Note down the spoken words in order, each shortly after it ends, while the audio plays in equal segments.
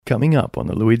Coming up on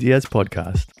the Louis Diaz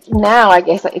podcast. Now, I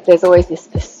guess there's always this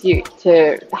pursuit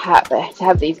to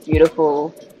have these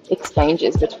beautiful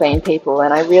exchanges between people,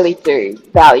 and I really do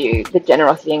value the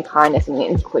generosity and kindness and the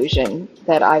inclusion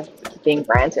that I've been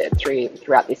granted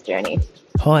throughout this journey.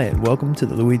 Hi, and welcome to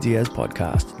the Louis Diaz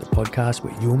podcast, the podcast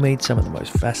where you'll meet some of the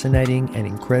most fascinating and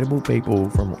incredible people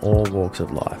from all walks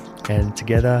of life. And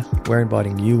together, we're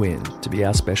inviting you in to be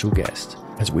our special guest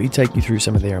as we take you through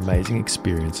some of their amazing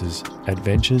experiences,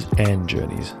 adventures, and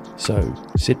journeys. So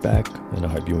sit back, and I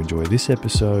hope you enjoy this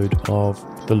episode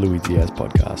of the Louis Diaz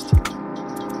podcast.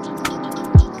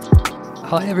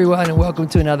 Hi everyone, and welcome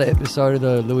to another episode of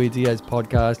the Louis Diaz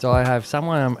podcast. I have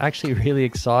someone I'm actually really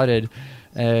excited,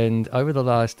 and over the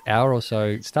last hour or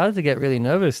so, started to get really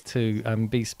nervous to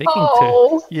be speaking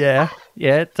to. Yeah,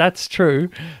 that's true.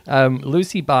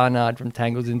 Lucy Barnard from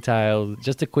Tangles and Tales.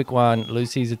 Just a quick one.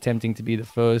 Lucy's attempting to be the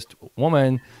first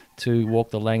woman to walk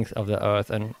the length of the earth,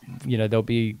 and there'll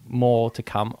be more to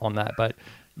come on that. But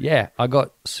yeah, I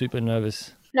got super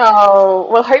nervous. No,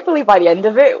 well, hopefully by the end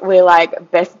of it, we're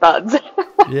like best buds.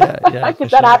 Yeah,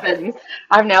 because that happens.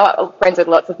 I'm now friends with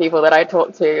lots of people that I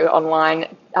talk to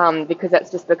online because that's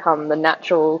just become the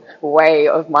natural way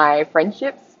of my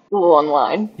friendships, all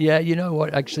online. Yeah, you know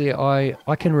what? Actually,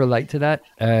 I can relate to that,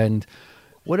 and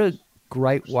what a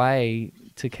great way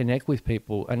to connect with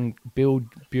people and build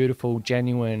beautiful,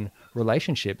 genuine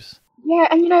relationships. Yeah,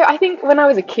 and I think when I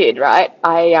was a kid, right,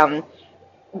 I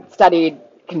studied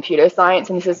computer science,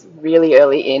 and this is really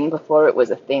early in before it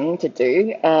was a thing to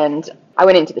do, and I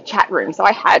went into the chat room, so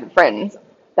I had friends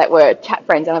that were chat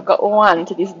friends, and I've got one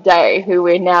to this day who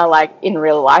we're now like in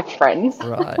real life friends.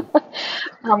 Right.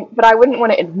 But I wouldn't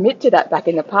want to admit to that back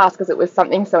in the past because it was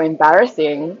something so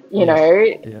embarrassing,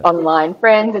 online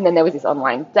friends, and then there was this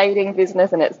online dating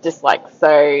business, and it's just like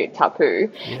so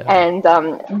taboo. Yeah. And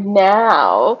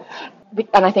now,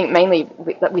 and I think mainly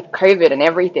with COVID and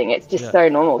everything, it's just so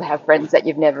normal to have friends that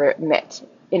you've never met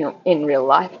in real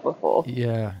life before.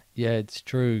 Yeah, it's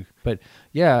true. But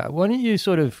yeah, why don't you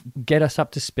sort of get us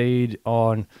up to speed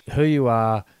on who you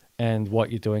are and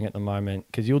what you're doing at the moment,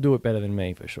 because you'll do it better than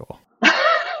me for sure.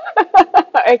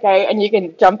 Okay, and you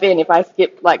can jump in if I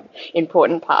skip like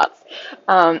important parts.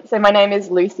 So my name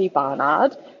is Lucy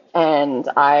Barnard, and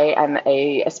I am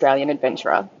a Australian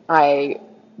adventurer. I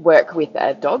work with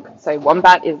a dog, so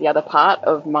Wombat is the other part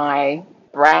of my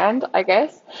brand, I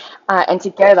guess, and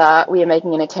together we are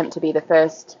making an attempt to be the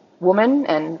first woman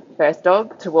and first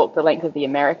dog to walk the length of the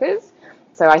Americas.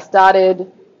 So I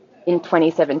started in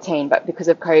 2017, but because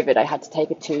of COVID I had to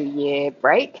take a 2-year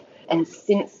break, and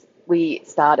since we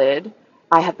started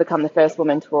I have become the first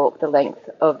woman to walk the length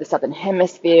of the Southern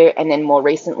Hemisphere, and then more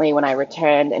recently when I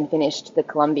returned and finished the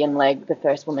Colombian leg, the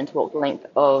first woman to walk the length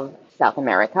of South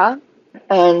America.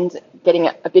 And getting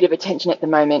a bit of attention at the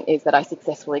moment is that I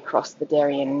successfully crossed the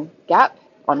Darien Gap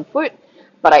on foot,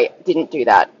 but I didn't do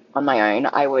that on my own.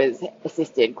 I was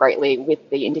assisted greatly with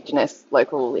the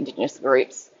local indigenous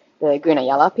groups, the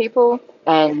Gunayala people,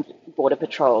 and Border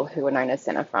Patrol, who are known as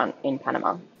Centerfront in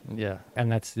Panama. Yeah, and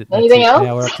that's it. Anything else?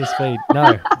 Now we're up to speed.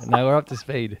 No, we're up to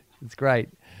speed. It's great.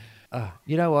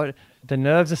 You know what? The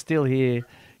nerves are still here.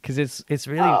 Because it's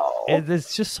really,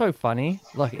 it's just so funny.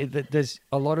 Like there's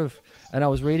a lot of, and I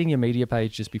was reading your media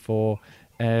page just before,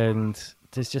 and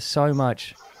there's just so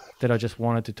much that I just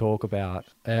wanted to talk about.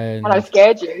 And I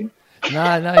scared you.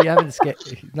 No, you haven't scared.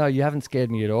 No, you haven't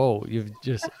scared me at all. You've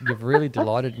really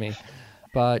delighted me.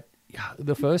 But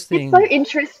the first thing, it's so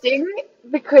interesting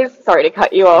because, sorry to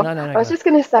cut you off. No, I was just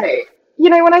going to say,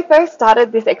 when I first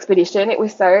started this expedition, it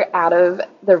was so out of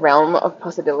the realm of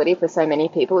possibility for so many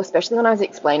people, especially when I was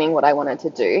explaining what I wanted to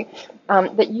do,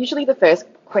 that usually the first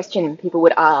question people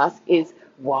would ask is,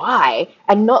 why?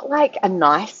 And not like a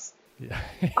nice,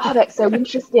 that's so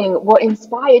interesting. What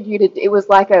inspired you to do? It was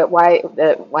like why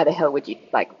the hell would you,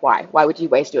 why? Why would you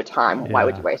waste your time? Why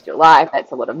would you waste your life?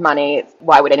 That's a lot of money.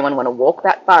 Why would anyone want to walk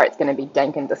that far? It's going to be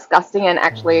dank and disgusting. And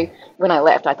actually, when I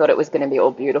left, I thought it was going to be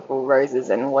all beautiful roses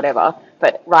and whatever.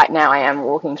 But right now I am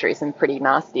walking through some pretty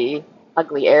nasty,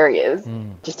 ugly areas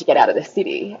just to get out of the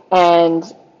city. And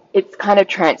it's kind of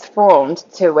transformed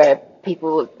to where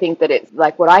people think that it's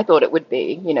like what I thought it would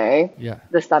be,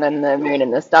 the sun and the moon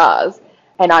and the stars.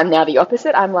 And I'm now the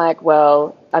opposite. I'm like,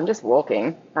 well, I'm just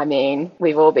walking. I mean,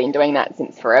 we've all been doing that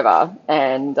since forever.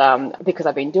 And because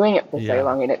I've been doing it for so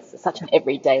long, and it's such an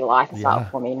everyday lifestyle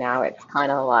for me now, it's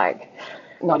kind of like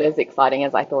not as exciting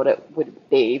as I thought it would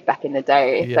be back in the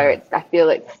day. Yeah. So I feel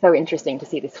it's so interesting to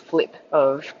see this flip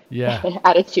of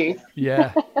attitude.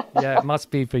 Yeah, it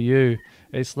must be for you.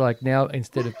 It's like now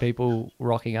instead of people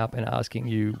rocking up and asking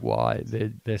you why,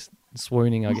 they're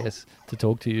swooning, I guess, to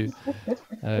talk to you.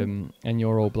 And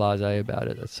you're all blasé about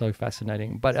it. That's so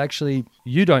fascinating. But actually,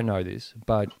 you don't know this,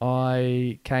 but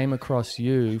I came across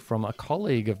you from a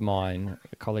colleague of mine,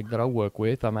 a colleague that I work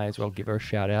with. I may as well give her a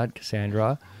shout out,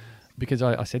 Cassandra, because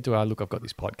I said to her, look, I've got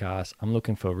this podcast. I'm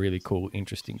looking for really cool,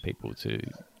 interesting people to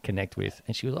connect with.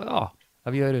 And she was like, oh,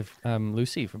 have you heard of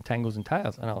Lucy from Tangles and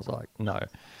Tales? And I was like, no.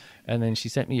 And then she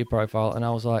sent me your profile, and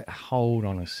I was like, hold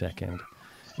on a second.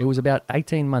 It was about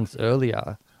 18 months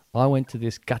earlier. I went to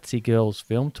this Gutsy Girls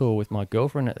film tour with my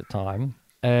girlfriend at the time,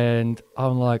 and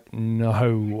I'm like,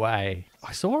 no way.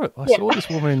 I saw it. I saw this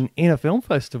woman in a film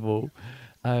festival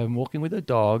walking with a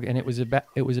dog, and it was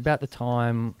about the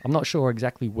time, I'm not sure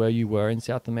exactly where you were in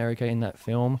South America in that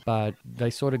film, but they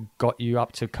sort of got you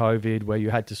up to COVID where you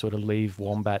had to sort of leave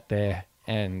Wombat there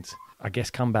and I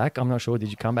guess come back. I'm not sure. Did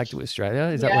you come back to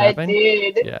Australia? Is that what happened? I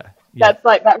did. Yeah. That's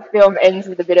like, that film ends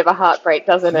with a bit of a heartbreak,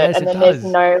 doesn't it? Yes, and then does.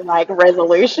 there's no like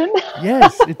resolution.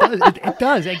 Yes, it does. It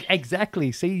does.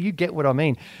 Exactly. See, you get what I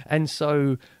mean. And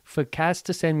so for Cass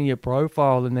to send me a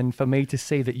profile and then for me to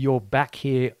see that you're back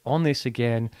here on this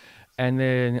again, and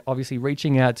then obviously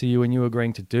reaching out to you and you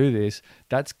agreeing to do this,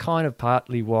 that's kind of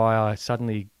partly why I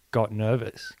suddenly got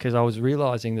nervous, because I was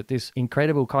realizing that this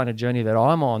incredible kind of journey that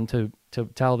I'm on to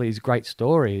tell these great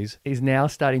stories is now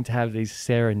starting to have these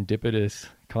serendipitous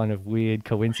kind of weird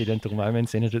coincidental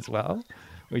moments in it as well,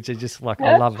 which are just like,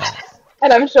 I love that.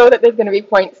 And I'm sure that there's going to be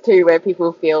points too where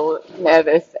people feel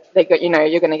nervous. They go,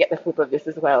 you're going to get the flip of this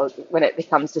as well when it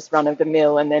becomes just run of the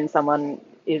mill, and then someone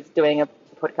is doing a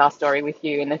podcast story with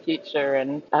you in the future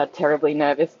and are terribly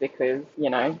nervous because,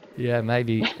 Yeah,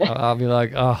 maybe I'll be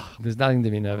like, oh, there's nothing to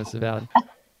be nervous about.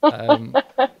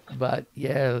 But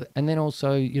yeah, and then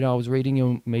also, I was reading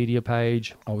your media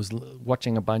page. I was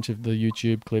watching a bunch of the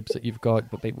YouTube clips that you've got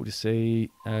for people to see.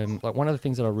 Like one of the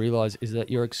things that I realized is that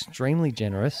you're extremely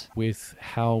generous with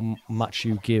how much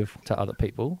you give to other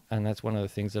people. And that's one of the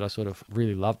things that I sort of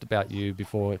really loved about you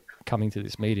before coming to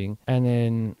this meeting. And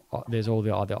then there's all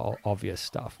the other obvious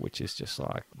stuff, which is just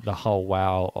like the whole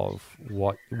wow of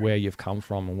where you've come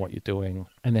from and what you're doing.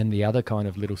 And then the other kind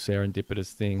of little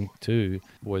serendipitous thing too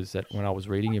was that when I was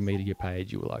reading your media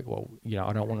page, you were like, well,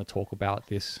 I don't want to talk about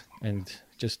this. And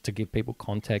just to give people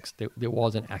context, there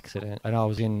was an accident and I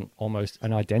was in almost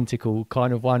an identical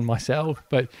kind of one myself,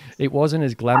 but it wasn't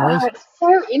as glamorous. It's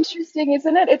so interesting,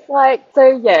 isn't it? It's like,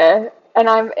 so yeah, and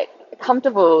I'm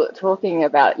comfortable talking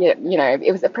about,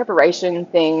 it was a preparation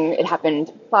thing. It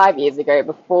happened 5 years ago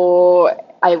before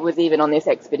I was even on this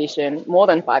expedition, more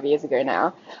than 5 years ago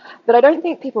now. But I don't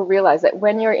think people realize that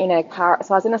when you're in a car,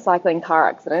 so I was in a cycling car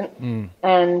accident,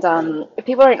 and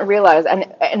people don't realize,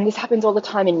 and this happens all the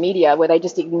time in media where they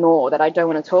just ignore that I don't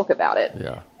want to talk about it.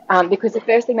 Yeah. Because the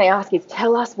first thing they ask is,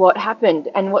 tell us what happened.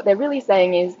 And what they're really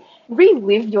saying is,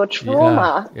 relive your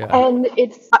trauma. Yeah. And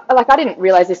it's like, I didn't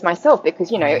realize this myself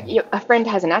because, a friend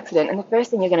has an accident and the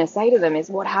first thing you're going to say to them is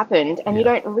what happened. And you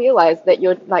don't realize that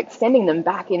you're like sending them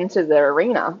back into the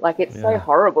arena. Like it's so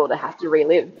horrible to have to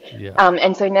relive. Yeah.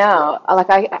 And so now like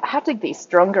I had to be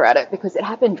stronger at it because it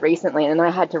happened recently and then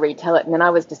I had to retell it. And then I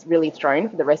was just really thrown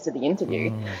for the rest of the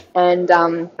interview. And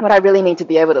what I really need to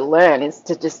be able to learn is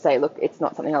to just say, look, it's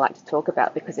not something I like to talk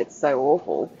about because it's so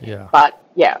awful. Yeah. But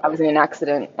yeah, I was in an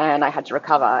accident and I had to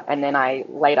recover, and then I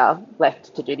later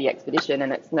left to do the expedition,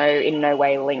 and it's in no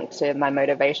way linked to my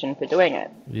motivation for doing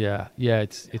it. Yeah,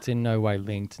 it's in no way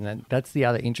linked, and that's the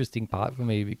other interesting part for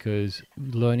me, because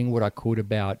learning what I could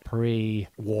about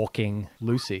pre-walking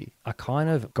Lucy, I kind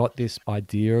of got this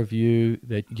idea of you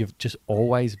that you've just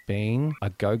always been a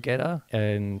go-getter.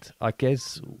 And I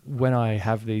guess when I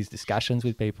have these discussions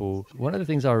with people, one of the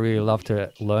things I really love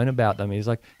to learn about them is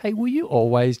like, hey, were you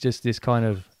always just this kind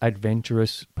of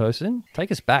adventurous person?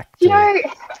 Take us back to...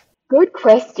 Good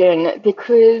question,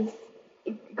 because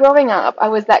growing up, I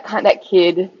was that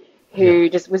kid who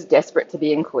just was desperate to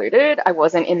be included. I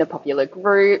wasn't in the popular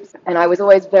groups, and I was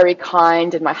always very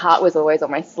kind, and my heart was always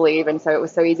on my sleeve, and so it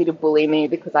was so easy to bully me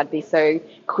because I'd be so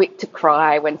quick to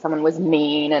cry when someone was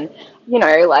mean. And,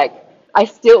 I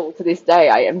still, to this day,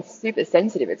 I am super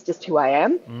sensitive. It's just who I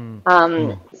am.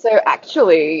 So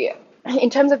actually, in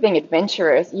terms of being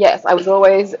adventurous, yes, I was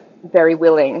always very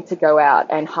willing to go out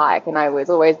and hike, and I was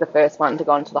always the first one to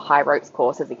go onto the high ropes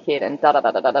course as a kid and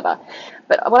da-da-da-da-da-da.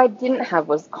 But what I didn't have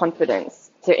was confidence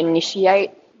to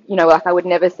initiate. I would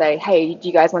never say, hey, do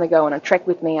you guys want to go on a trek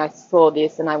with me? I saw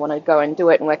this and I want to go and do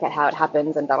it and work out how it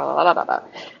happens and da-da-da-da-da-da.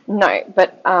 No,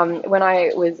 but when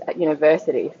I was at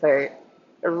university, so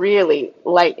really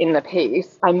late in the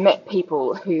piece, I met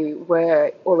people who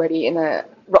were already in the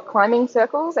rock climbing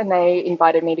circles, and they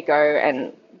invited me to go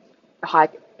and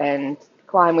hike and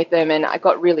climb with them, and I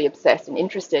got really obsessed and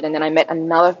interested. And then I met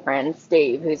another friend,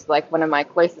 Steve, who's like one of my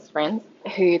closest friends,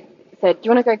 who said, "Do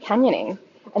you want to go canyoning?"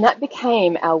 And that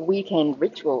became our weekend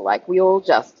ritual. Like we all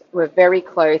just were very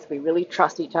close. We really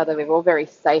trust each other. We're all very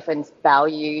safe and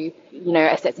value,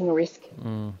 assessing risk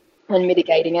and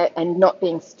mitigating it and not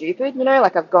being stupid.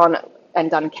 Like I've gone and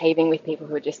done caving with people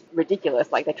who are just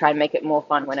ridiculous. Like they try and make it more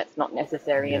fun when it's not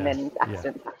necessary, and then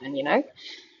accidents happen.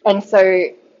 And so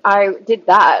I did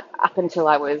that up until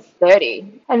I was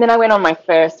 30. And then I went on my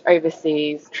first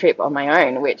overseas trip on my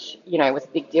own, which, was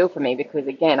a big deal for me because,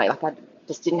 again, I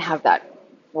just didn't have that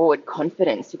forward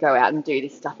confidence to go out and do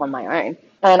this stuff on my own.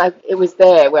 And it was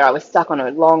there where I was stuck on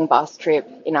a long bus trip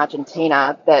in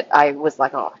Argentina that I was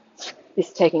like, oh, this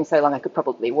is taking so long, I could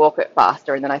probably walk it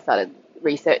faster. And then I started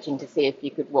researching to see if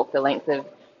you could walk the length of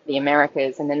the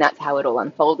Americas, and then that's how it all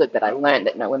unfolded, that I learned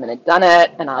that no women had done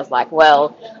it, and I was like,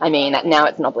 well, I mean, now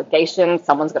it's an obligation,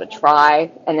 someone's got to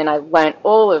try. And then I learned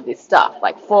all of this stuff,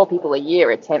 like 4 people a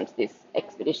year attempt this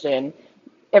expedition.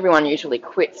 Everyone usually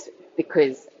quits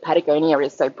because Patagonia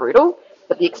is so brutal,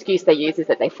 but the excuse they use is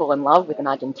that they fall in love with an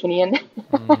Argentinian.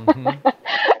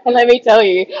 And let me tell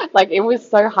you, like, it was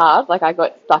so hard. Like, I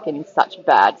got stuck in such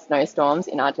bad snowstorms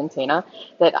in Argentina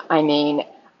that, I mean,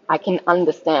 I can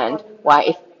understand why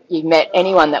if you met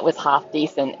anyone that was half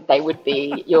decent, they would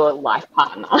be your life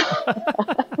partner.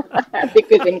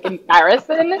 Because in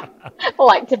comparison,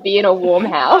 like to be in a warm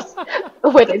house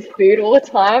where there's food all the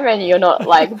time and you're not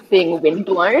like being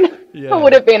windblown,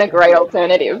 would have been a great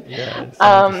alternative. Yeah,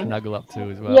 to snuggle up to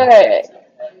as well. Yeah.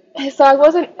 So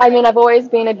I've always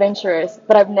been adventurous,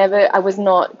 but I was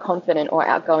not confident or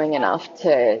outgoing enough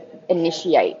to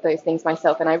initiate those things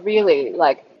myself. And I really,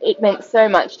 it meant so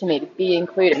much to me to be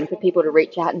included and for people to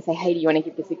reach out and say, hey, do you want to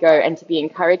give this a go? And to be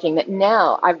encouraging that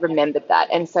now I've remembered that.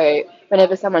 And so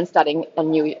whenever someone's starting a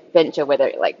new venture, whether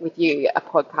like with you, a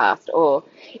podcast, or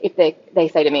if they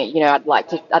say to me,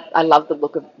 I love the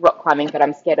look of rock climbing, but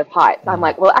I'm scared of heights. I'm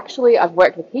like, well, actually, I've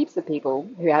worked with heaps of people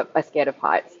who are scared of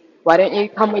heights. Why don't you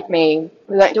come with me?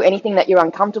 We won't do anything that you're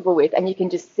uncomfortable with, and you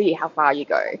can just see how far you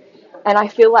go. And I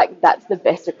feel like that's the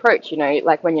best approach,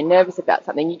 like when you're nervous about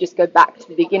something, you just go back to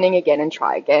the beginning again and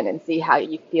try again and see how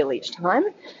you feel each time.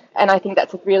 And I think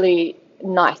that's really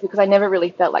nice because I never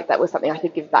really felt like that was something I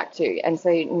could give back to. And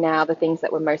so now the things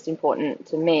that were most important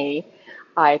to me,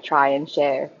 I try and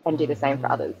share and do the same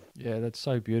for others. Yeah, that's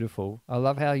so beautiful. I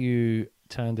love how you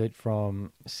turned it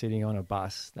from sitting on a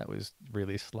bus that was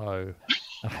really slow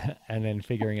and then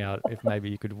figuring out if maybe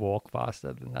you could walk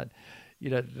faster than that.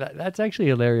 That's actually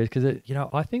hilarious because,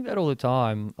 I think that all the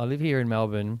time. I live here in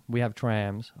Melbourne. We have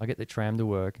trams. I get the tram to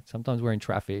work. Sometimes we're in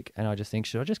traffic and I just think,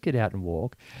 should I just get out and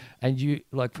walk? And me,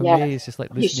 it's just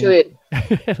like listening. You should.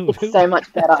 It's so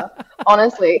much better.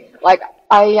 Honestly,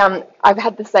 I've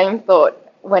had the same thought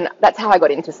that's how I got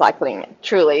into cycling,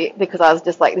 truly, because I was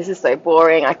just like, this is so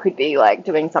boring. I could be like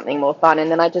doing something more fun.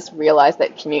 And then I just realized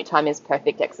that commute time is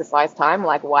perfect exercise time.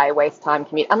 Like, why waste time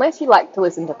commute? Unless you like to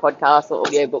listen to podcasts or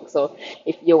audiobooks, or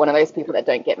if you're one of those people that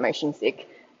don't get motion sick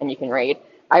and you can read.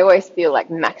 I always feel like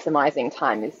maximizing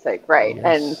time is so great.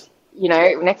 Yes.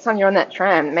 And, next time you're on that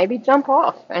tram, maybe jump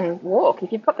off and walk.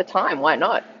 If you've got the time, why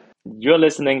not? You're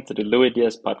listening to the Louis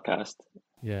Diaz podcast.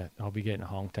 Yeah, I'll be getting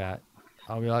honked at.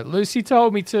 I'll be like, Lucy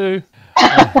told me to. You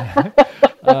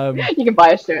can buy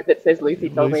a shirt that says Lucy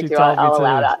told me to. I'll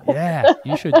allow that. Yeah,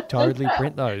 you should totally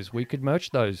print those. We could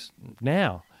merch those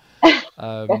now.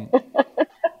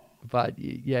 But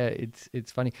yeah,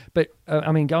 it's funny. But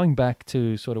going back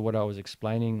to sort of what I was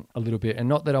explaining a little bit, and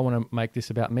not that I want to make this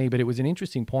about me, but it was an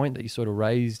interesting point that you sort of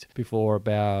raised before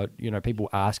about, people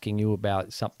asking you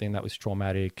about something that was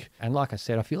traumatic. And like I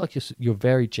said, I feel like you're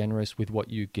very generous with what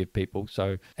you give people.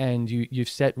 So, and you've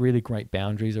set really great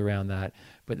boundaries around that.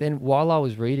 But then while I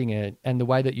was reading it and the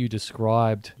way that you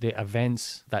described the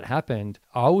events that happened,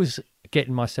 I was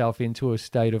getting myself into a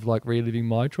state of like reliving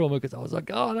my trauma because I was like,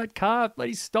 oh, that car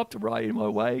bloody stopped right in my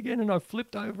way again, and I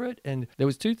flipped over it. And there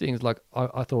was 2 things. Like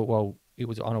I thought, well, it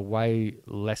was on a way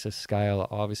lesser scale.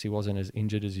 I obviously wasn't as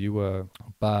injured as you were,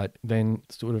 but then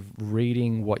sort of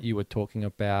reading what you were talking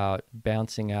about,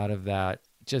 bouncing out of that,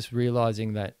 just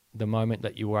realizing that the moment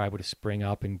that you were able to spring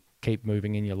up and keep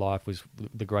moving in your life was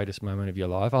the greatest moment of your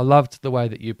life. I loved the way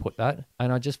that you put that.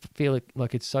 And I just feel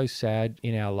like it's so sad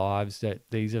in our lives that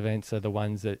these events are the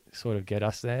ones that sort of get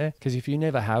us there. Because if you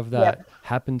never have that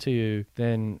happen to you,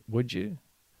 then would you?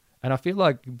 And I feel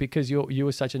like because you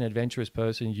were such an adventurous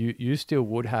person, you still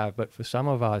would have. But for some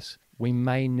of us, we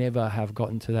may never have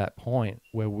gotten to that point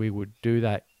where we would do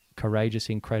that courageous,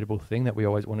 incredible thing that we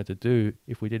always wanted to do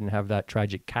if we didn't have that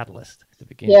tragic catalyst at the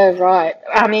beginning. Yeah, right.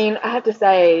 I mean, I have to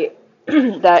say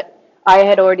that I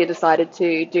had already decided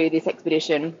to do this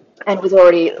expedition and was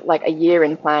already like a year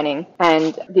in planning.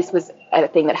 And this was a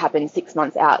thing that happened 6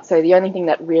 months out. So the only thing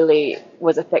that really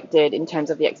was affected in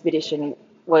terms of the expedition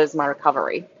was my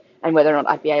recovery and whether or not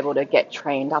I'd be able to get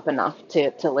trained up enough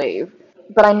to leave.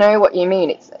 But I know what you mean.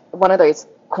 It's one of those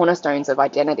cornerstones of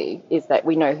identity is that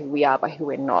we know who we are by who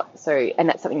we're not. So, and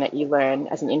that's something that you learn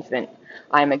as an infant.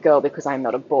 I'm a girl because I'm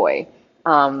not a boy.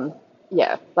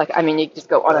 Yeah, like, I mean, you just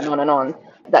go on and on and on.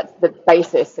 That's the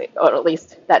basis, or at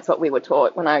least that's what we were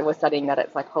taught when I was studying that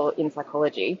at in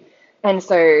psychology. And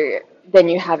so then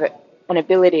you have an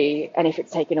ability, and if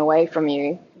it's taken away from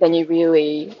you, then you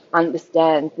really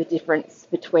understand the difference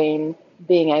between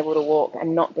being able to walk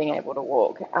and not being able to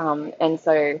walk. And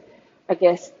so I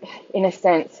guess, in a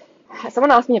sense,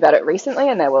 someone asked me about it recently,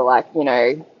 and they were like,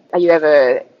 are you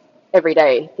ever every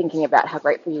day thinking about how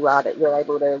grateful you are that you're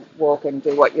able to walk and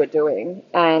do what you're doing?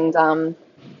 And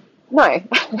no,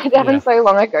 it happened so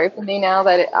long ago for me now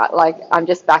that I'm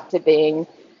just back to being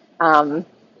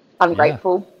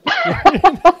ungrateful.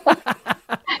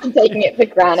 I'm taking it for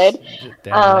granted.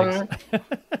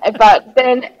 But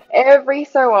then every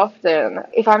so often,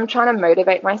 if I'm trying to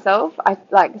motivate myself,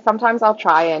 sometimes I'll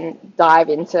try and dive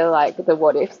into like the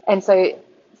what ifs. And so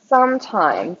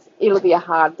sometimes it'll be a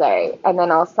hard day and then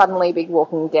I'll suddenly be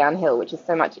walking downhill, which is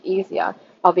so much easier.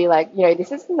 I'll be like,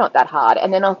 this is not that hard.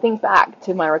 And then I'll think back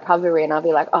to my recovery and I'll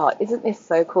be like, oh, isn't this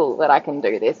so cool that I can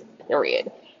do this,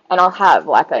 period. And I'll have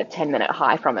like a 10-minute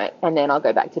high from it. And then I'll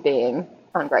go back to being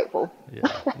ungrateful.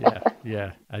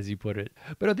 Yeah, as you put it.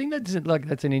 But I think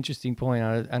that's an interesting point,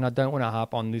 and I don't want to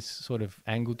harp on this sort of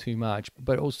angle too much.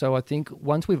 But also, I think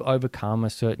once we've overcome a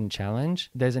certain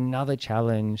challenge, there's another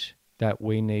challenge that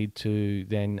we need to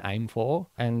then aim for,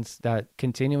 and that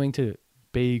continuing to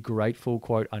be grateful,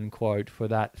 quote unquote, for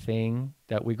that thing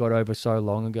that we got over so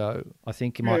long ago. I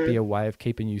think it might be a way of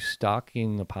keeping you stuck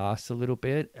in the past a little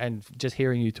bit. And just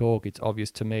hearing you talk, it's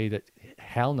obvious to me that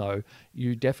hell no,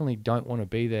 you definitely don't want to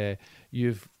be there.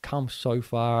 You've come so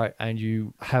far and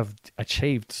you have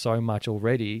achieved so much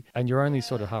already, and you're only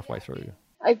sort of halfway through.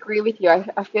 I agree with you.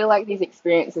 I feel like these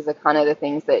experiences are kind of the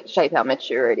things that shape our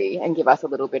maturity and give us a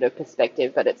little bit of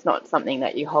perspective, but it's not something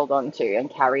that you hold on to and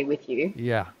carry with you.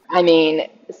 Yeah. I mean,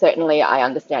 certainly I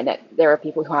understand that there are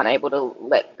people who aren't able to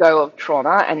let go of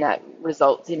trauma, and that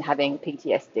results in having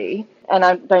PTSD. And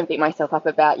I don't beat myself up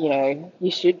about,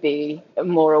 you should be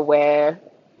more aware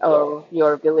of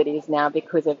your abilities now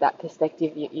because of that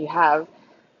perspective you have.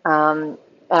 And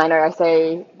I know I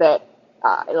say that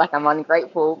I'm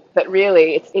ungrateful, but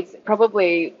really it's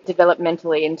probably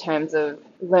developmentally in terms of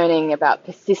learning about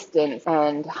persistence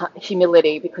and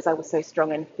humility, because I was so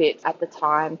strong and fit at the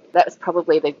time. That was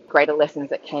probably the greater lessons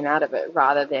that came out of it,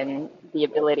 rather than the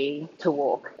ability to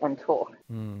walk and talk.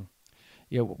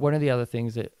 Yeah, one of the other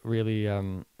things that really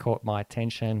caught my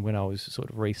attention when I was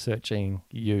sort of researching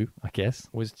you, I guess,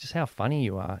 was just how funny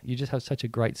you are. You just have such a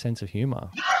great sense of humor.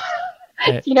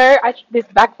 This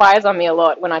backfires on me a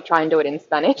lot when I try and do it in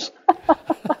Spanish.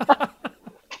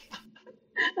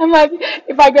 I'm like,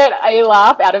 if I get a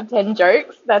laugh out of 10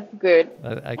 jokes, that's good.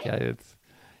 Okay,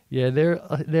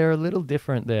 they're a little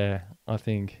different there, I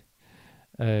think.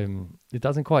 It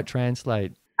doesn't quite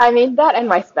translate. I mean, that and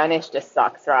my Spanish just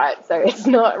sucks, right? So it's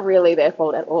not really their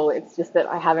fault at all. It's just that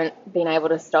I haven't been able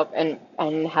to stop and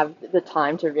have the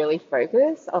time to really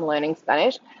focus on learning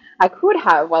Spanish. I could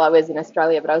have while I was in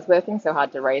Australia, but I was working so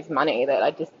hard to raise money that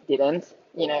I just didn't,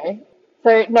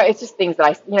 So, no, it's just things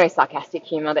that sarcastic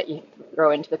humor that you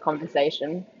throw into the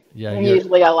conversation. Yeah. And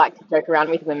usually I like to joke around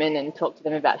with women and talk to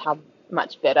them about how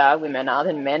much better women are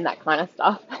than men, that kind of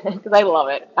stuff, because they love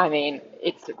it. I mean,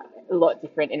 it's a lot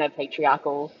different in a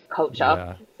patriarchal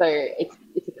culture, so it's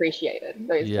appreciated,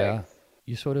 those jokes.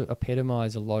 You sort of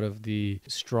epitomize a lot of the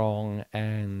strong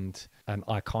and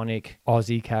iconic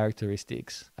Aussie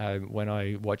characteristics. When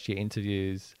I watch your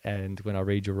interviews and when I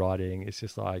read your writing, it's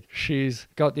just like she's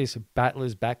got this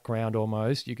battler's background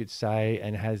almost, you could say,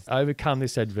 and has overcome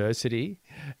this adversity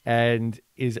and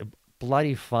is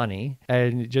bloody funny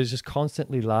and just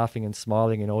constantly laughing and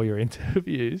smiling in all your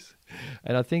interviews.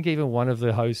 And I think even one of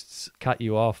the hosts cut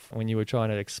you off when you were trying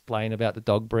to explain about the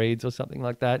dog breeds or something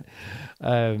like that.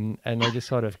 And they just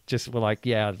sort of just were like,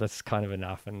 yeah, that's kind of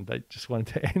enough. And they just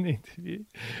wanted to end the interview.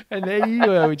 And there you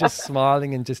were just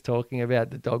smiling and just talking about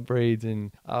the dog breeds.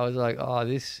 And I was like,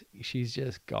 oh, she's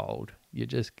just gold. You're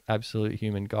just absolute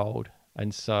human gold.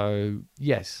 And so,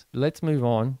 yes, let's move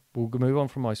on. We'll move on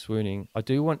from my swooning. I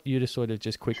do want you to sort of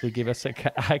just quickly give us a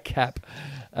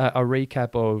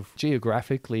recap of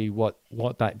geographically what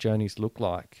that journeys look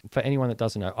like. For anyone that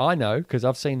doesn't know, I know because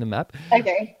I've seen the map.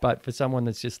 Okay. But for someone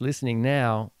that's just listening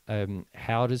now,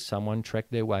 how does someone trek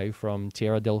their way from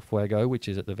Tierra del Fuego, which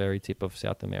is at the very tip of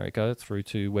South America, through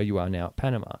to where you are now at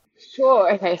Panama?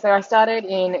 Sure. Okay. So I started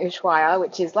in Ushuaia,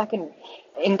 which is like an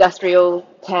industrial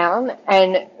town.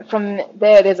 And from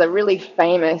there, there's a really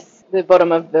famous, the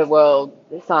bottom of the world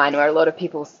sign where a lot of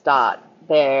people start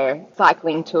their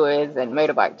cycling tours and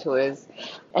motorbike tours.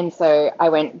 And so I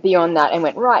went beyond that and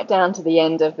went right down to the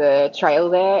end of the trail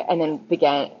there and then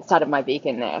started my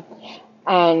beacon there.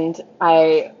 And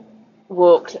I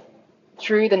walked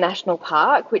through the national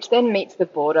park, which then meets the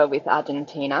border with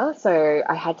Argentina. So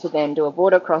I had to then do a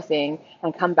border crossing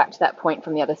and come back to that point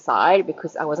from the other side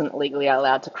because I wasn't legally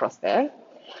allowed to cross there.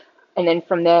 And then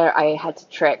from there, I had to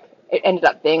trek. It ended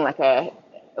up being like a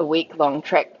week-long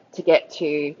trek to get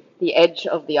to the edge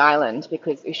of the island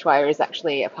because Ushuaia is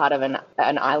actually a part of an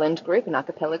island group, an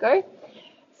archipelago.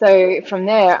 So from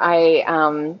there, I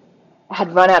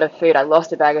had run out of food. I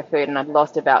lost a bag of food and I'd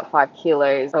lost about 5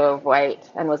 kilos of weight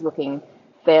and was looking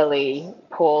fairly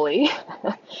poorly.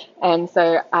 And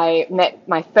so I met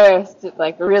my first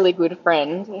like really good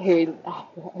friend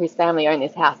whose family owned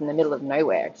this house in the middle of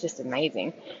nowhere. It's just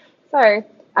amazing. So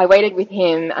I waited with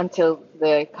him until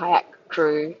the kayak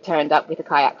crew turned up with a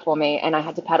kayak for me, and I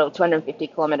had to paddle 250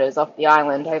 kilometers off the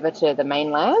island over to the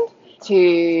mainland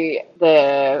to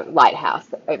the lighthouse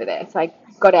over there. So I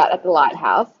got out at the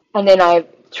lighthouse, and then I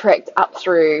trekked up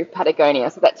through Patagonia.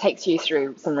 So that takes you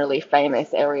through some really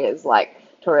famous areas like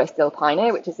Torres del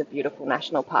Paine, which is a beautiful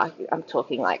national park. I'm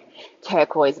talking like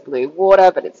turquoise blue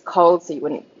water, but it's cold, so you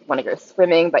wouldn't want to go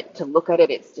swimming, but to look at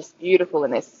it, it's just beautiful,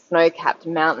 and there's snow-capped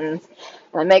mountains.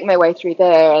 And I make my way through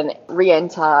there and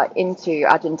re-enter into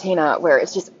Argentina, where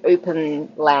it's just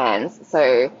open lands.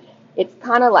 So it's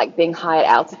kind of like being high at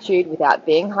altitude without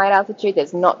being high at altitude.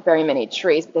 There's not very many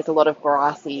trees, but there's a lot of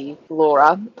grassy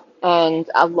flora and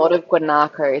a lot of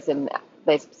guanacos, and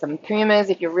there's some pumas.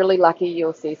 If you're really lucky,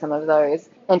 you'll see some of those.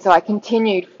 And so I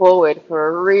continued forward for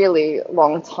a really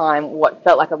long time, what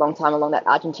felt like a long time along that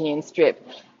Argentinian strip.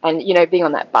 And, you know, being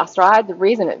on that bus ride, the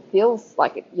reason it feels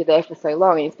like you're there for so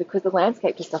long is because the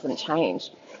landscape just doesn't change.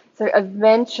 So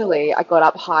eventually I got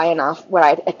up high enough where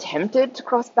I attempted to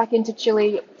cross back into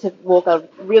Chile to walk a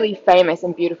really famous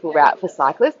and beautiful route for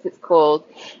cyclists. It's called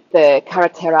the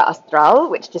Carretera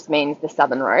Austral, which just means the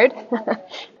Southern Road.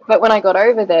 But when I got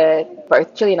over there,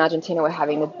 both Chile and Argentina were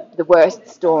having the worst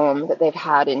storm that they've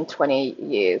had in 20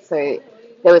 years. So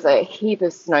there was a heap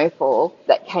of snowfall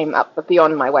that came up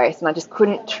beyond my waist, and I just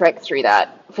couldn't trek through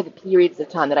that for the periods of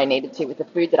time that I needed to with the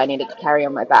food that I needed to carry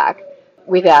on my back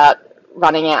without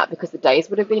running out, because the days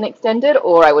would have been extended,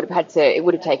 or I would have had to, it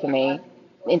would have taken me,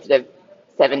 instead of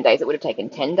 7 days, it would have taken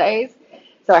 10 days.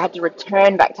 So I had to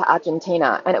return back to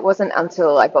Argentina, and it wasn't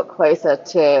until I got closer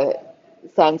to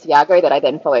Santiago that I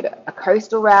then followed a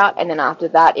coastal route, and then after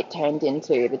that it turned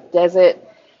into the desert.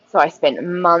 So I spent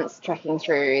months trekking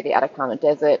through the Atacama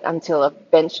Desert until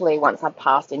eventually, once I'd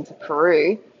passed into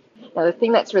Peru. Now, the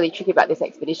thing that's really tricky about this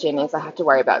expedition is I have to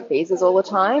worry about visas all the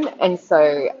time. And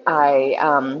so I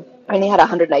only had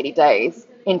 180 days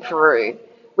in Peru,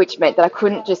 which meant that I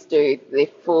couldn't just do the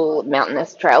full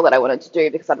mountainous trail that I wanted to do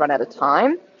because I'd run out of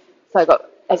time. So I got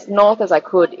as north as I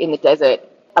could in the desert,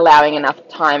 allowing enough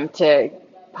time to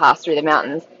pass through the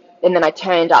mountains. And then I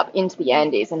turned up into the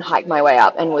Andes and hiked my way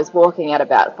up and was walking at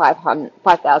about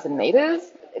 5,000 meters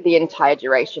the entire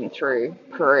duration through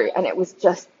Peru. And it was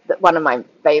just one of my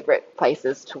favorite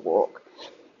places to walk.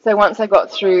 So once I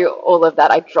got through all of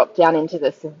that, I dropped down into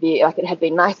the severe, like it had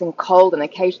been nice and cold, and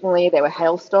occasionally there were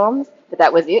hailstorms, but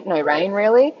that was it, no rain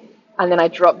really. And then I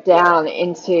dropped down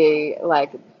into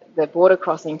like the border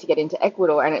crossing to get into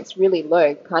Ecuador, and it's really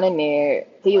low, kind of near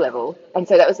sea level. And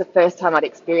so that was the first time I'd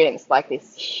experienced like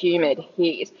this humid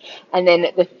heat. And then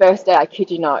the first day, I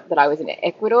kid you not, that I was in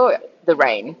Ecuador, the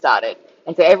rain started.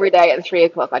 And so every day at 3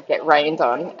 o'clock, I'd get rained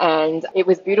on. And it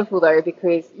was beautiful though,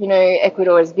 because, you know,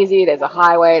 Ecuador is busy, there's a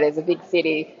highway, there's a big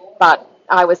city, but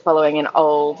I was following an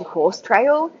old horse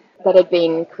trail that had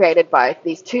been created by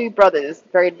these two brothers,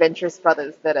 very adventurous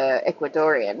brothers that are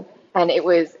Ecuadorian. And it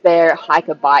was their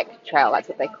hike-a-bike trail, that's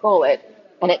what they call it.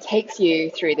 And it takes you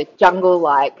through the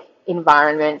jungle-like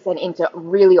environments and into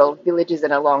really old villages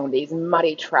and along these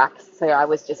muddy tracks. So I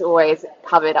was just always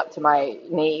covered up to my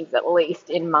knees at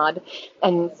least in mud.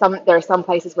 And there are some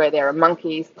places where there are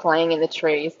monkeys playing in the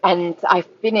trees. And I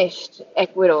finished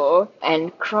Ecuador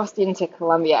and crossed into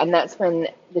Colombia, and that's when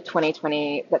that's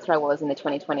where I was in the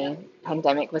 2020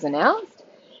 pandemic was announced.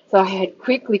 So I had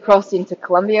quickly crossed into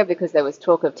Colombia because there was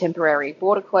talk of temporary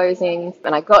border closings,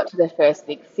 and I got to the first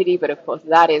big city, but of course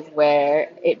that is where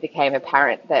it became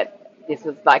apparent that this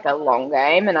was like a long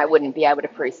game and I wouldn't be able to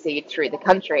proceed through the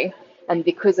country. And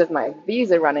because of my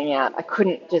visa running out, I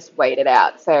couldn't just wait it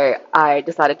out. So I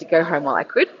decided to go home while I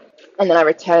could. And then I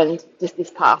returned just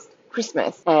this past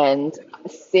Christmas. And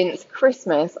since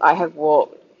Christmas, I have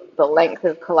walked the length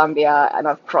of Colombia and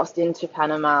I've crossed into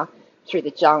Panama through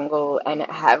the jungle and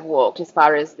have walked as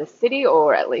far as the city,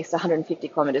 or at least 150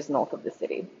 kilometers north of the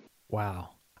city. Wow.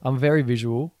 I'm very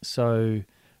visual. So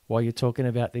while you're talking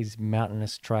about these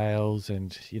mountainous trails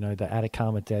and, the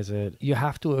Atacama Desert, you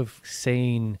have to have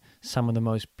seen some of the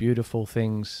most beautiful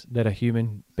things that a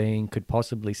human being could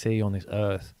possibly see on this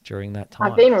earth during that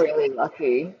time. I've been really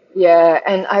lucky. Yeah,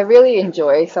 and I really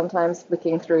enjoy sometimes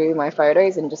flicking through my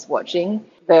photos and just watching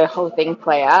the whole thing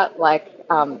play out,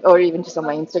 or even just on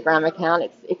my Instagram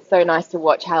account. It's so nice to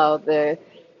watch how the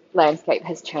landscape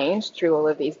has changed through all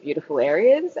of these beautiful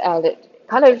areas, and it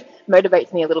kind of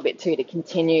motivates me a little bit too to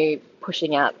continue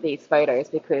pushing out these photos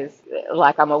because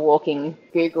I'm a walking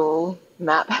Google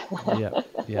map. Yeah.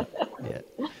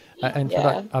 And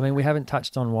for that, we haven't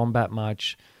touched on wombat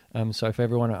much. So for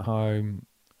everyone at home,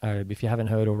 if you haven't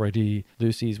heard already,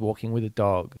 Lucy's walking with a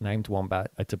dog named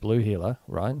Wombat. It's a blue heeler,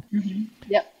 right? Mm-hmm.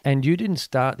 Yep. And you didn't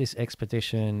start this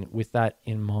expedition with that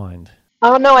in mind.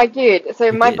 Oh no, I did.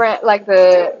 So my brand,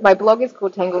 my blog is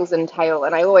called Tangles and Tail,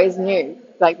 and I always knew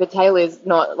the tail is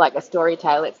not like a story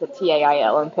tale; it's a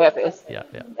TAIL on purpose. Yeah.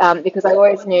 Because I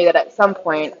always knew that at some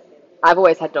point, I've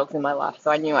always had dogs in my life,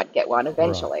 so I knew I'd get one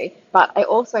eventually. Right. But I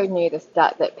also knew the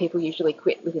stat that people usually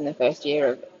quit within the first year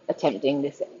of attempting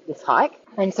this hike.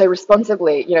 And so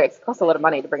responsibly, it costs a lot of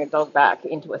money to bring a dog back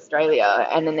into Australia,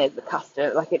 and then there's the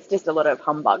custom, it's just a lot of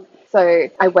humbug. So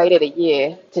I waited a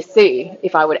year to see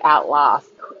if I would outlast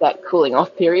that cooling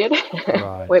off period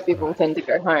where people tend to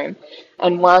go home.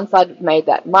 And once I'd made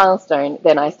that milestone,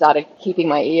 then I started keeping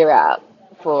my ear out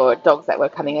for dogs that were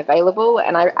coming available.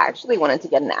 And I actually wanted to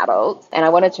get an adult and I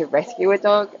wanted to rescue a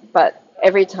dog, but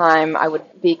every time I would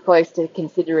be close to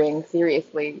considering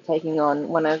seriously taking on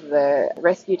one of the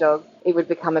rescue dogs, it would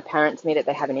become apparent to me that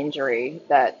they have an injury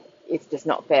that it's just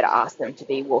not fair to ask them to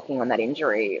be walking on that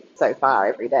injury so far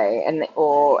every day,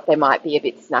 or they might be a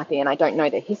bit snappy and I don't know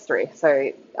their history,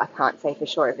 so I can't say for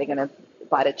sure if they're going to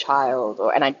bite a child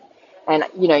and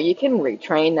you can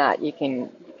retrain that, you can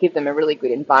give them a really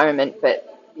good environment, but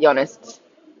the honest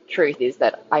truth is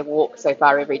that I walk so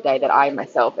far every day that I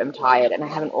myself am tired, and I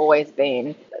haven't always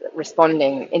been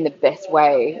responding in the best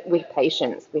way with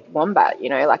patience with Wombat.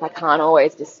 I can't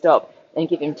always just stop and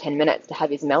give him 10 minutes to have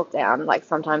his meltdown.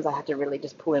 Sometimes I have to really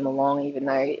just pull him along, even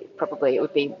though probably it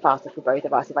would be faster for both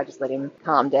of us if I just let him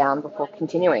calm down before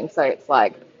continuing. So it's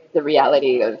the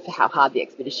reality of how hard the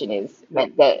expedition is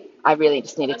meant that I really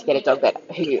just needed to get a dog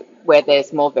where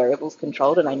there's more variables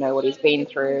controlled and I know what he's been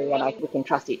through and we can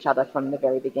trust each other from the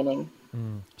very beginning.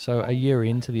 So a year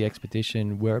into the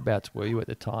expedition, whereabouts were you at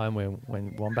the time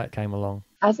when Wombat came along?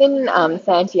 I was in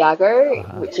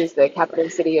Santiago, which is the capital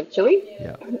city of Chile.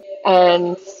 Yeah.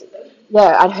 And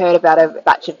I'd heard about a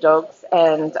batch of dogs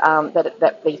and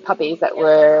that these puppies that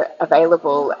were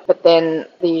available, but then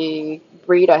the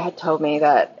breeder had told me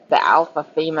that the alpha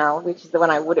female, which is the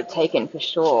one I would have taken for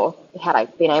sure had I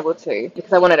been able to,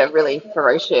 because I wanted a really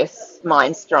ferocious,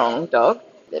 mind-strong dog,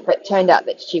 but it turned out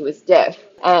that she was deaf.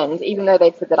 And even though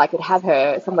they'd said that I could have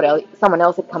her, someone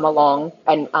else had come along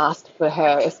and asked for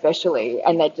her especially,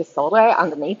 and they'd just sold her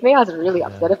underneath me. I was really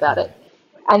upset about it.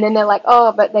 And then they're like,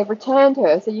 oh, but they've returned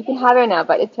her, so you can have her now.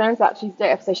 But it turns out she's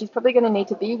deaf, so she's probably going to need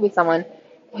to be with someone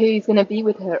who's going to be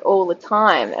with her all the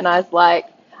time. And I was like,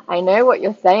 I know what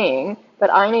you're saying,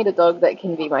 but I need a dog that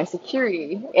can be my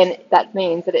security. And that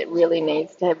means that it really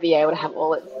needs to be able to have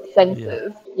all its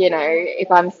senses. Yeah.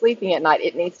 If I'm sleeping at night,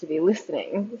 it needs to be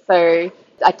listening. So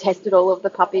I tested all of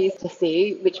the puppies to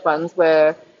see which ones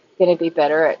were going to be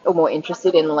better at, or more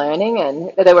interested in learning.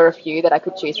 And there were a few that I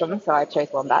could choose from, so I chose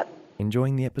Wombat.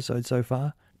 Enjoying the episode so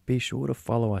far? Be sure to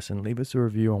follow us and leave us a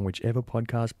review on whichever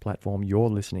podcast platform you're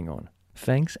listening on.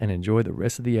 Thanks, and enjoy the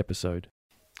rest of the episode.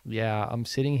 Yeah, I'm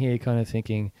sitting here kind of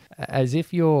thinking, as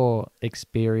if your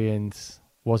experience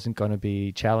wasn't going to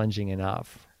be challenging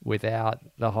enough without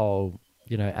the whole,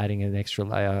 adding an extra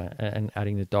layer and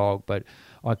adding the dog. But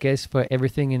I guess for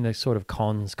everything in the sort of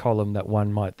cons column that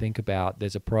one might think about,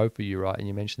 there's a pro for you, right? And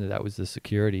you mentioned that was the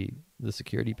security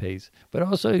piece. But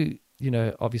also,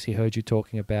 obviously heard you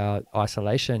talking about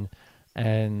isolation,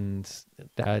 and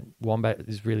that Wombat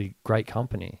is really great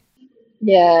company.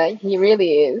 Yeah, he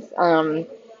really is.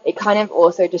 It kind of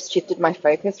also just shifted my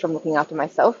focus from looking after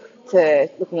myself to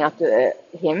looking after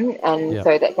him, and Yep.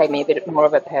 So that gave me a bit more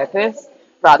of a purpose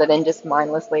rather than just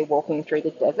mindlessly walking through the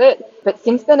desert. But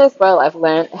since then as well, I've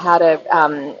learned how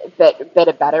to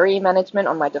better battery management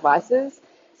on my devices.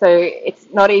 So it's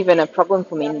not even a problem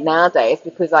for me nowadays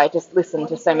because I just listen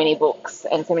to so many books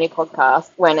and so many podcasts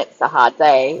when it's a hard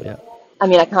day. Yeah. I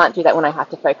mean, I can't do that when I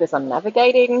have to focus on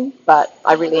navigating, but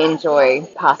I really enjoy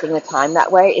passing the time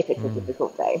that way if it's a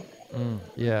difficult day.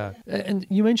 Yeah. And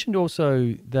you mentioned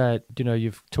also that,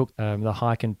 you've took the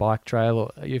hike and bike trail,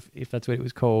 or if that's what it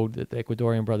was called, that the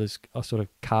Ecuadorian brothers are sort of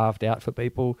carved out for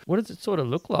people. What does it sort of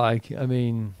look like? I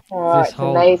mean, It's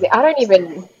amazing. I don't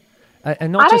even...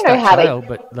 And not I just don't know that how trail,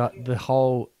 but the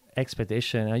whole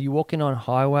expedition. Are you walking on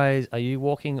highways? Are you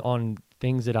walking on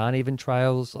things that aren't even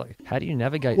trails? Like, how do you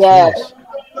navigate through this?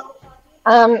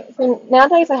 So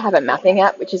nowadays I have a mapping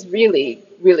app, which is really,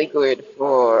 really good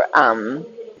for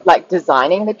like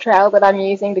designing the trail that I'm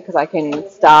using, because I can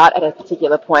start at a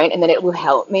particular point and then it will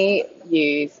help me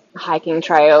use hiking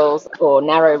trails or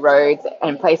narrow roads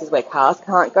and places where cars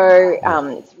can't go.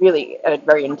 It's really a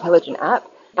very intelligent app.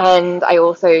 And I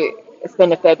also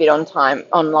spend a fair bit on time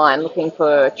online looking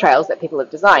for trails that people have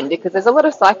designed, because there's a lot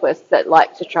of cyclists that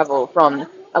like to travel from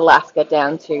Alaska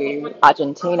down to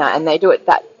Argentina, and they do it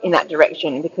in that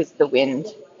direction because the wind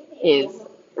is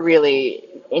really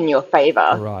in your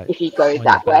favor Right. if you go On that your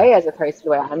back. way as opposed to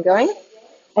where I'm going.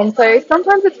 And so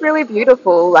sometimes it's really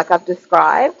beautiful, like I've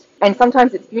described, and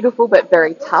sometimes it's beautiful but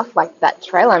very tough, like that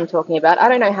trail I'm talking about. I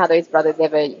don't know how those brothers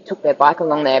ever took their bike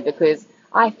along there, because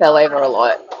I fell over a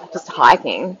lot just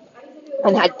hiking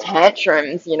and had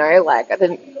tantrums,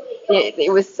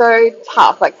 it was so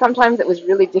tough. Like sometimes it was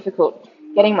really difficult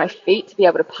getting my feet to be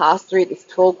able to pass through this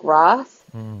tall grass,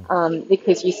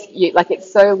 because you like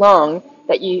it's so long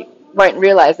that you won't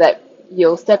realize that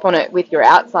you'll step on it with your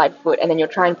outside foot and then you'll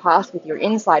try and pass with your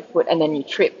inside foot and then you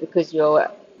trip because your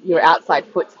outside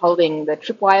foot's holding the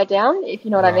tripwire down, if you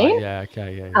know what I mean. Yeah,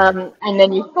 okay, yeah. And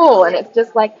then you fall and it's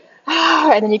just like,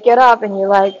 and then you get up and you're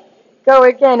like, go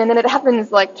again, and then it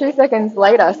happens like 2 seconds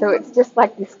later. So it's just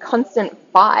like this constant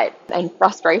fight and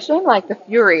frustration. Like the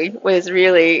fury was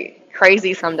really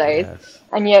crazy some days. Yes.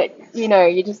 And yet,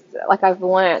 you just, like I've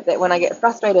learned that when I get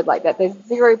frustrated like that, there's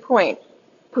 0 point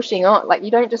pushing on. Like you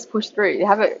don't just push through.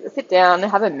 You sit down,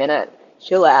 have a minute,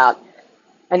 chill out.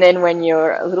 And then when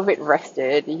you're a little bit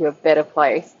rested, you're better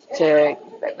placed to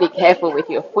be careful with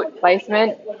your foot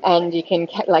placement, and you can,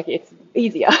 like, it's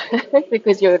easier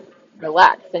because you're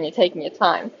relaxed and you're taking your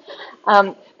time.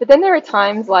 But then there are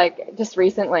times, like just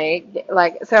recently,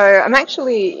 so I'm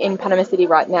actually in Panama City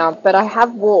right now, but I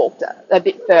have walked a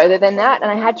bit further than that, and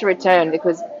I had to return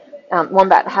because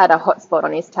Wombat had a hot spot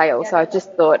on his tail. So I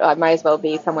just thought I may as well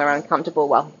be somewhere uncomfortable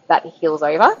while that heals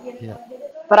over. Yeah.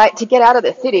 But to get out of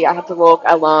the city, I had to walk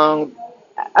along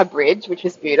a bridge, which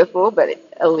was beautiful, but it's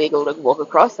illegal to walk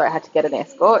across, so I had to get an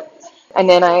escort. And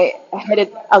then I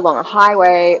headed along a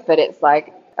highway, but it's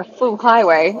like a full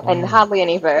highway and hardly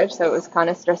any verge, so it was kind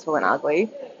of stressful and ugly.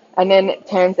 And then it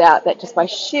turns out that just by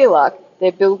sheer luck,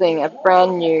 they're building a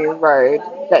brand new road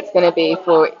that's going to be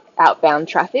for outbound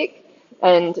traffic.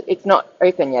 And it's not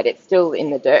open yet. It's still in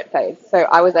the dirt phase. So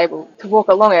I was able to walk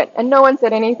along it and no one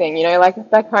said anything. Like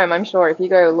back home, I'm sure if you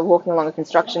go walking along a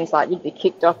construction site, you'd be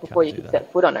kicked off before you could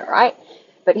set foot on it, right?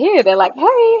 But here they're like,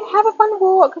 hey, have a fun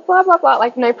walk, blah, blah, blah,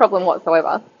 like no problem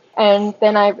whatsoever. And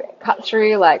then I cut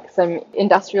through like some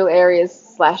industrial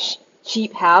areas /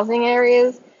 cheap housing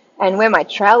areas. And where my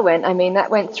trail went, I mean,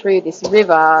 that went through this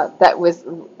river that was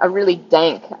a really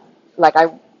dank, like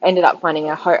I ended up finding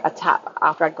a tap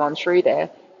after I'd gone through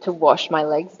there to wash my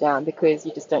legs down, because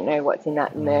you just don't know what's in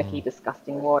that murky,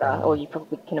 disgusting water, or you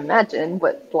probably can imagine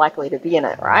what's likely to be in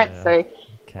it, right? Yeah. So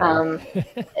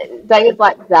days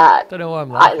like that, Don't know why I'm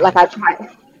laughing. I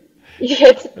try. Yeah,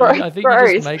 it's gross. I think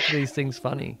you just make these things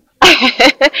funny.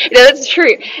 That's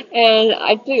true, and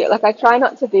I do. Like I try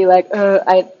not to be like,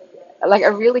 I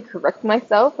really correct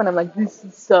myself when I'm like, this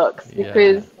sucks,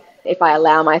 because if I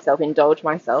allow myself, indulge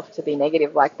myself to be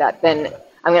negative like that, then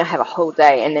I'm going to have a whole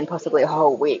day and then possibly a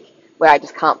whole week where I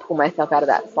just can't pull myself out of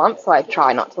that slump. So I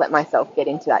try not to let myself get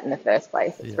into that in the first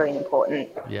place. It's really important.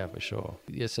 Yeah, for sure.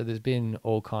 Yeah, so there's been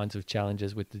all kinds of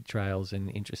challenges with the trails and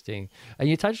interesting. And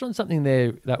you touched on something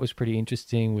there that was pretty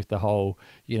interesting with the whole,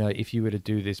 if you were to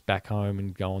do this back home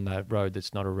and go on that road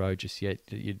that's not a road just yet,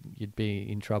 you'd be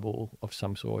in trouble of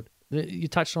some sort. You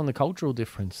touched on the cultural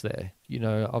difference there.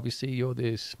 Obviously you're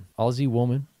this Aussie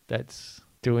woman that's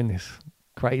doing this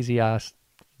crazy ass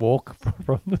walk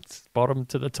from the bottom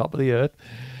to the top of the earth.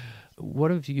 What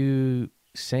have you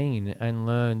seen and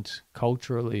learned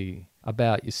culturally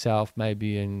about yourself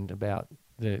maybe and about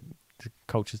the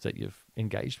cultures that you've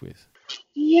engaged with?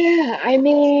 Yeah, I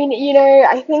mean,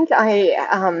 I think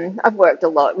I've worked a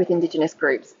lot with Indigenous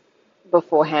groups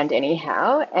beforehand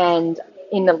anyhow, and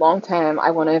in the long term I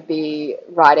want to be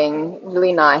writing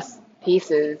really nice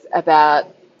pieces about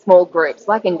small groups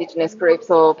like Indigenous groups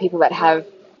or people that have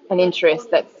an interest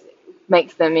that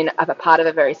makes them a part of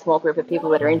a very small group of people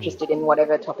that are interested in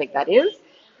whatever topic that is.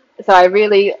 So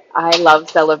I love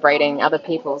celebrating other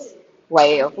people's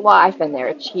way of life and their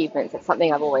achievements. It's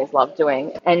something I've always loved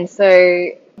doing. And so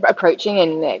approaching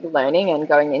and learning and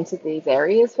going into these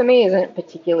areas for me isn't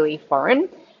particularly foreign.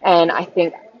 And I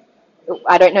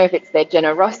don't know if it's their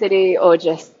generosity or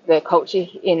just the culture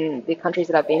in the countries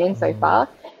that I've been in so far.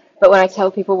 But when I tell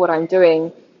people what I'm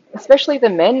doing, especially the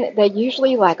men, they're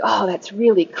usually like, oh, that's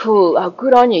really cool. Oh,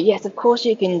 good on you. Yes, of course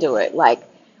you can do it. Like,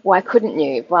 why couldn't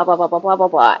you? Blah, blah, blah, blah, blah, blah,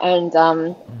 blah.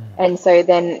 And so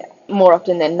then more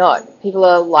often than not, people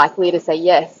are likely to say,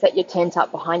 yes, set your tent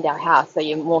up behind our house so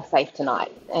you're more safe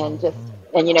tonight. And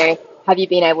have you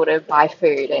been able to buy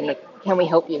food? And can we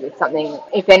help you with something?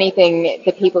 If anything,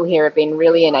 the people here have been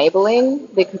really enabling,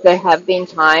 because there have been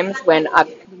times when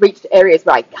I've reached areas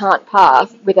where I can't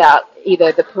pass without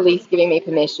either the police giving me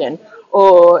permission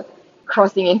or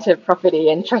crossing into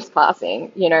property and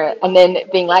trespassing, and then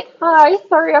being like, hi,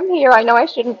 sorry, I'm here. I know I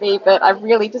shouldn't be, but I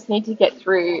really just need to get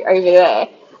through over there.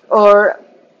 Or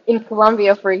in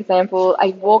Colombia, for example, I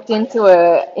walked into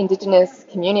a Indigenous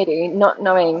community not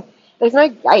knowing there's no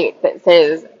gate that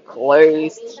says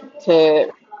closed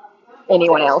to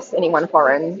anyone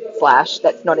foreign /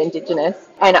 that's not Indigenous.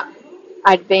 And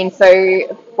I'd been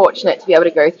so fortunate to be able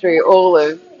to go through all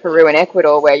of Peru and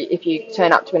Ecuador, where if you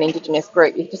turn up to an Indigenous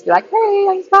group, you just be like, hey,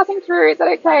 I'm just passing through, is that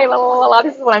okay? La, la, la, la,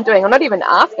 this is what I'm doing. I'm not even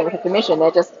asking for permission.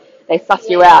 They suss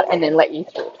you out and then let you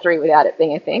through without it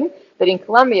being a thing. But in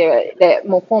Colombia, they're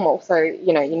more formal. So,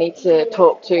 you need to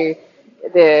talk to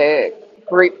the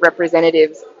group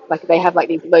representatives. Like, they have like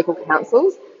these local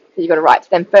councils. So you've got to write to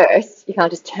them first. You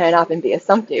can't just turn up and be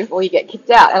assumptive or you get kicked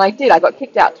out. And I did. I got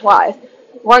kicked out twice.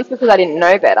 Once because I didn't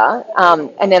know better.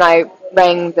 And then I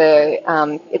rang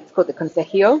it's called the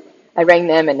Consejio. I rang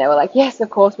them and they were like, yes, of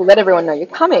course, we'll let everyone know you're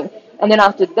coming. And then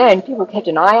after then, people kept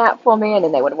an eye out for me and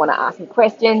then they would want to ask me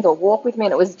questions or walk with me.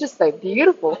 And it was just so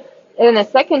beautiful. And then the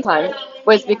second time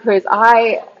was because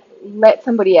I let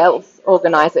somebody else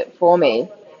organize it for me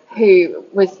who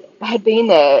had been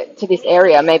there to this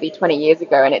area maybe 20 years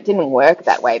ago, and it didn't work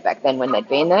that way back then when they'd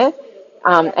been there.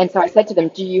 And so I said to them,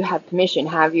 do you have permission?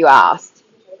 Have you asked?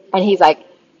 And he's like,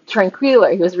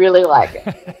 tranquilo. He was really like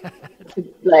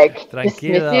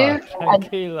dismissive.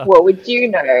 Tranquilo. And what would you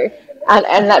know?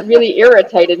 And that really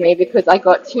irritated me because I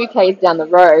got 2 Ks down the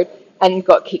road and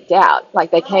got kicked out.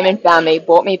 Like, they came and found me,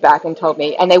 brought me back and told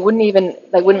me, and they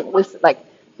wouldn't listen,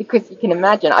 because you can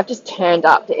imagine, I've just turned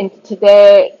up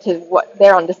to what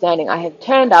their understanding. I have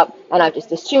turned up and I've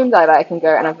just assumed that I can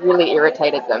go, and I've really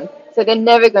irritated them. So they're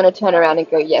never going to turn around and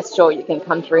go, yes, sure, you can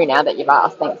come through now that you've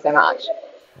asked, thanks so much.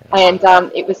 And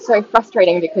it was so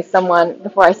frustrating because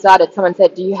before I started, someone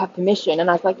said, do you have permission? And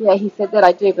I was like, yeah, he said that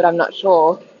I do, but I'm not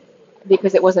sure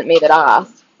because it wasn't me that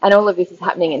asked. And all of this is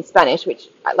happening in Spanish, which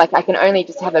I can only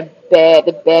just have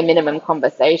the bare minimum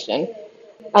conversation.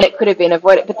 And it could have been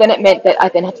avoided, but then it meant that I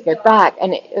then had to go back,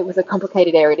 and it was a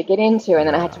complicated area to get into, and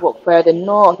then I had to walk further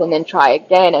north and then try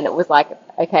again, and it was like,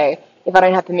 okay, if I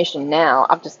don't have permission now,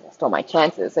 I've just lost all my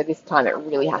chances, so this time it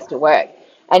really has to work.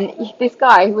 And this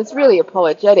guy, who was really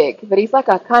apologetic, but he's like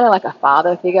kind of like a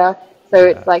father figure, so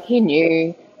it's like he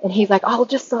knew, and he's like, I'll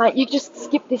just sign, you just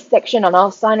skip this section and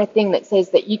I'll sign a thing that says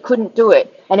that you couldn't do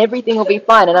it, and everything will be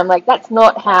fine. And I'm like, that's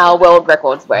not how world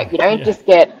records work. You don't just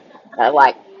get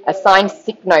a signed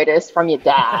sick notice from your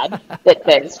dad that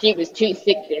says she was too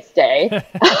sick this day.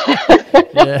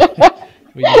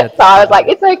 So I was like,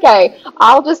 it's okay.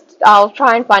 I'll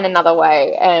try and find another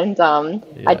way. And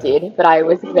I did, but I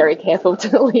was very careful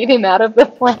to leave him out of the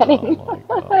planning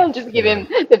and just give him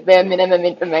the bare minimum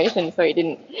information so he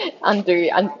didn't undo.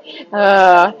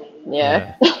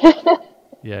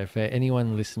 Yeah, for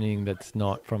anyone listening that's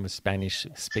not from a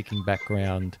Spanish-speaking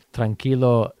background,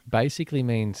 tranquilo basically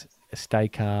means stay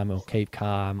calm or keep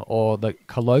calm, or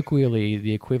colloquially,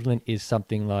 the equivalent is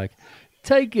something like,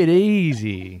 take it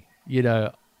easy,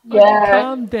 Yeah.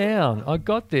 calm down, I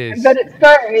got But this.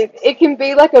 it can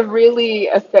be like a really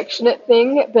affectionate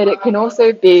thing, but it can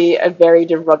also be a very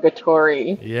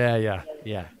derogatory,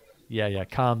 Yeah,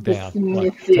 calm down,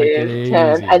 like, take it dismissive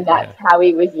term, easy, and that's yeah. how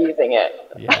he was using it.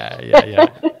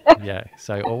 Yeah.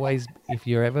 So always, if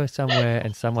you're ever somewhere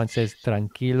and someone says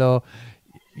tranquilo,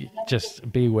 just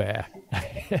beware.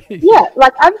 Yeah,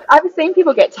 like I've seen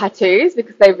people get tattoos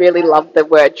because they really love the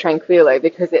word tranquilo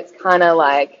because it's kind of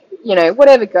like,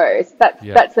 whatever goes. That's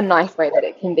Yeah, that's a nice way that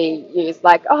it can be used.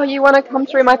 Like, oh, you want to come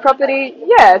through my property?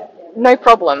 Yeah, no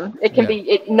problem. It can yeah.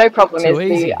 be no problem is Too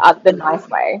easy. the nice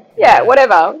way. Yeah,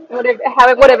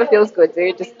 Yeah, whatever feels good,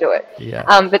 dude, just do it. yeah,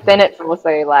 But then yeah, it's also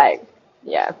like,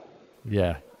 yeah,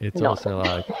 yeah. It's not. also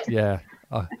like, yeah,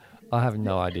 I have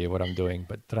no idea what I'm doing,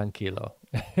 but tranquilo.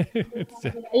 It's,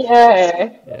 Yeah,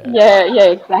 yeah. yeah,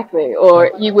 exactly. Uh,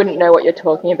 Or you wouldn't know what you're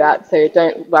talking about, so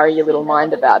don't worry your little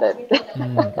mind about it.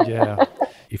 yeah.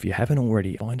 If you haven't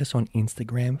already, find us on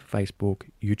Instagram, Facebook,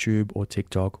 YouTube, or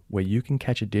TikTok, where you can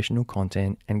catch additional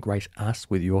content and grace us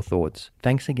with your thoughts.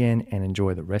 Thanks again and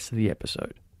enjoy the rest of the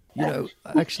episode.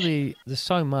 Actually, there's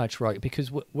so much, right?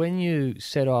 Because when you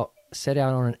set out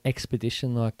on an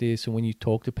expedition like this, and when you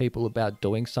talk to people about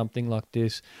doing something like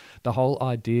this, the whole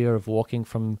idea of walking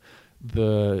from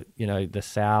the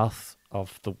south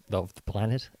of the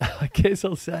planet, I guess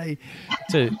I'll say,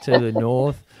 to the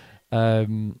north.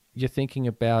 You're thinking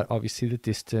about obviously the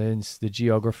distance, the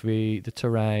geography, the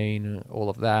terrain, all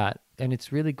of that. And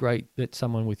it's really great that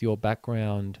someone with your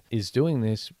background is doing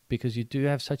this because you do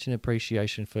have such an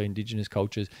appreciation for Indigenous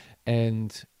cultures,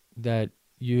 and that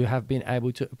you have been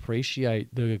able to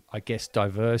appreciate the, I guess,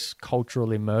 diverse cultural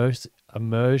immersiveness,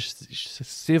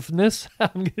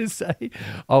 I'm going to say,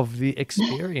 of the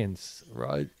experience,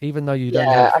 right? Even though you don't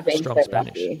Yeah, have I've been strong so Spanish.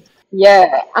 lucky.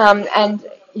 Yeah, and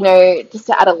just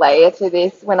to add a layer to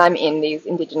this, when I'm in these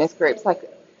Indigenous groups, like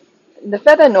the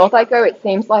further north I go, it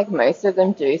seems like most of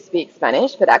them do speak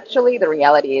Spanish, but actually the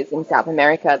reality is in South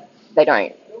America, they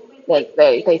don't.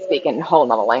 They speak in a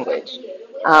whole other language.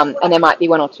 And there might be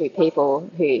one or two people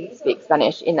who speak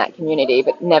Spanish in that community,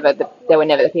 but they were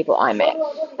never the people I met.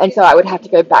 And so I would have to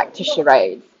go back to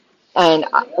charades. And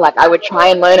like I would try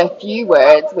and learn a few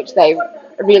words, which they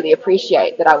really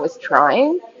appreciate that I was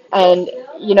trying. And,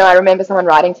 I remember someone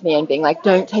writing to me and being like,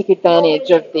 don't take advantage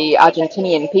of the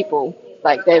Argentinian people.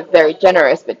 Like they're very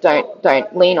generous, but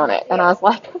don't lean on it. And I was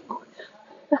like,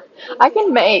 I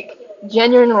can make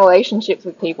genuine relationships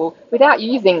with people without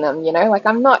using them, like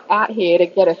I'm not out here to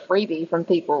get a freebie from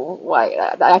people. Like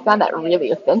I found that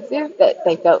really offensive that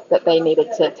they felt that they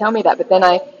needed to tell me that. But then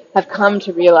I have come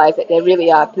to realize that there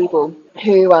really are people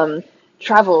who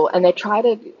travel and they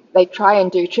try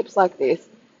and do trips like this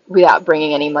without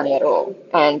bringing any money at all.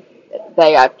 And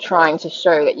they are trying to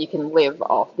show that you can live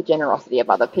off the generosity of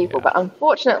other people. Yeah. But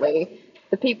unfortunately,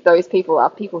 those people are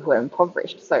people who are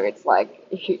impoverished. So it's like,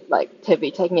 to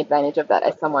be taking advantage of that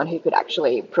as someone who could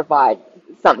actually provide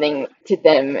something to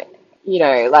them. When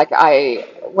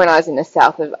I was in the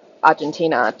south of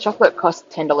Argentina, chocolate cost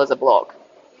 $10 a block.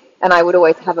 And I would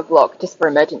always have a block just for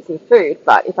emergency food.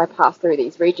 But if I pass through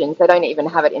these regions, they don't even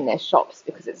have it in their shops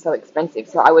because it's so expensive.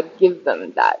 So I would give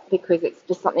them that because it's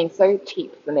just something so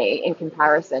cheap for me in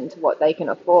comparison to what they can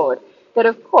afford. That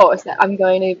of course I'm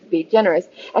going to be generous.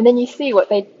 And then you see what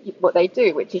they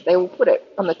do, which is they will put it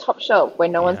on the top shelf where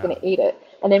no one's Yeah. going to eat it.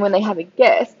 And then when they have a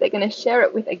guest, they're going to share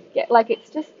it with a guest. Like it's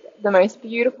just the most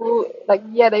beautiful. Like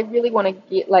they really want to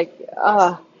get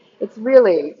it's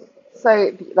really.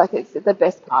 So, like, it's the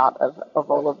best part of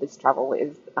all of this travel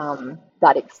is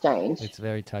that exchange. It's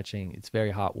very touching. It's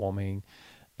very heartwarming.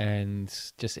 And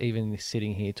just even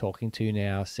sitting here talking to you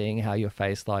now, seeing how your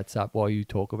face lights up while you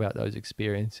talk about those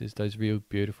experiences, those real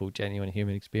beautiful, genuine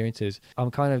human experiences,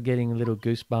 I'm kind of getting little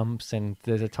goosebumps, and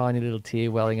there's a tiny little tear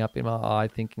welling up in my eye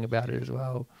thinking about it as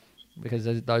well. Because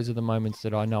those are the moments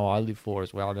that I know I live for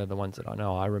as well. They're the ones that I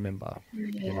know I remember.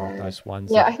 Yeah. Those ones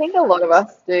Yeah, that... I think a lot of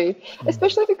us do,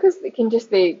 especially because it can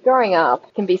just be growing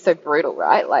up can be so brutal,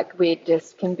 right? Like we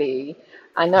just can be.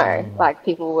 I know, like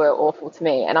people were awful to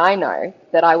me, and I know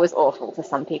that I was awful to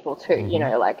some people too.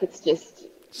 Like it's just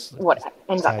what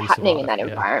ends It's up how you happening in survive. that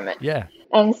Yeah. environment. Yeah.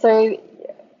 And so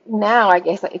now I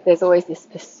guess like, there's always this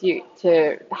pursuit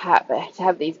to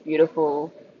have these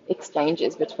beautiful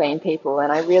exchanges between people,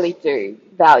 and I really do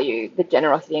value the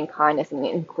generosity and kindness and the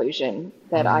inclusion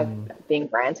that I've been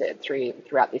granted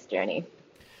throughout this journey.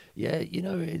 Yeah,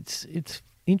 it's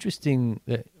interesting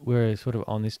that we're sort of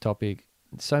on this topic.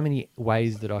 So many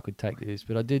ways that I could take this,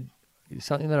 but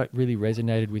something that really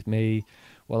resonated with me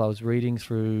while I was reading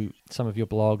through some of your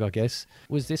blog, I guess,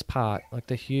 was this part, like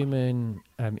the human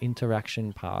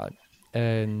interaction part.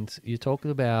 And you talked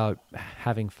about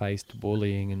having faced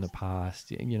bullying in the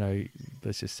past,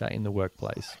 let's just say in the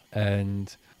workplace.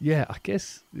 And yeah, I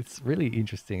guess it's really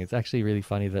interesting. It's actually really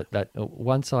funny that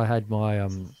once I had my,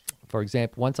 for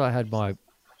example, once I had my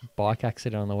bike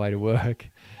accident on the way to work,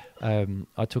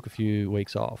 I took a few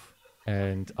weeks off.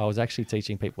 And I was actually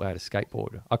teaching people how to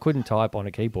skateboard. I couldn't type on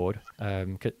a keyboard. I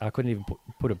couldn't even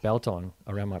put a belt on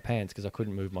around my pants because I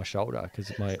couldn't move my shoulder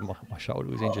because my shoulder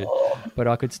was injured. But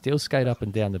I could still skate up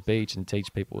and down the beach and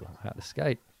teach people how to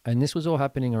skate. And this was all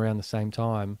happening around the same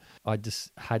time. I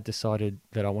just had decided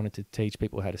that I wanted to teach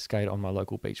people how to skate on my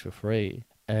local beach for free.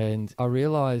 And I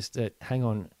realized that, hang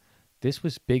on, this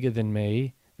was bigger than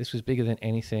me. This was bigger than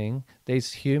anything.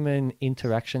 These human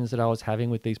interactions that I was having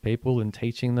with these people and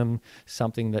teaching them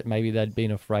something that maybe they'd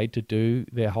been afraid to do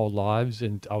their whole lives,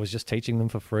 and I was just teaching them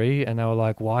for free. And they were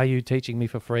like, "Why are you teaching me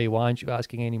for free? Why aren't you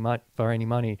asking for any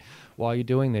money? Why are you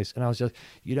doing this?" And I was just,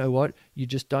 you know what? You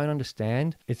just don't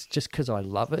understand. It's just because I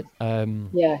love it.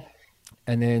 Yeah.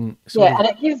 And then and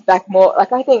it gives back more.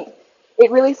 Like, I think it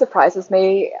really surprises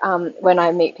me when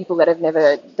I meet people that have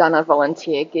never done a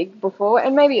volunteer gig before.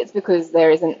 And maybe it's because there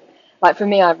isn't, like for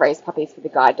me, I've raised puppies for the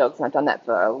guide dogs and I've done that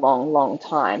for a long, long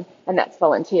time. And that's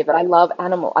volunteer. But I love I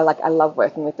love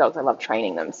working with dogs. I love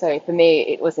training them. So for me,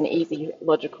 it was an easy,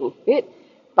 logical fit.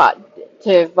 But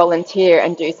to volunteer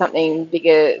and do something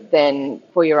bigger than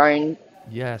for your own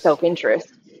self-interest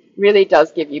really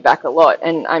does give you back a lot.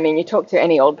 And I mean, you talk to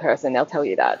any old person, they'll tell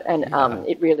you that. And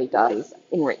it really does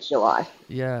enrich your life.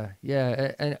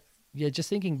 And just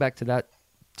thinking back to that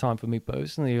time for me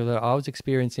personally, that I was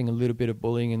experiencing a little bit of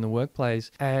bullying in the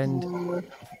workplace. And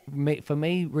for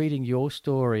me, reading your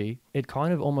story, it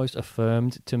kind of almost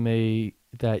affirmed to me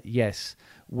that, yes,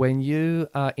 when you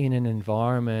are in an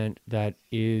environment that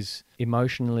is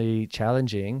emotionally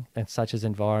challenging, and such as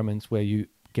environments where you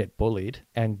get bullied,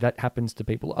 and that happens to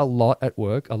people a lot at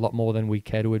work, a lot more than we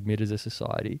care to admit as a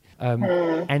society.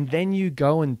 And then you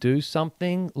go and do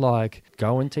something like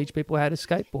go and teach people how to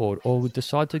skateboard, or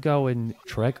decide to go and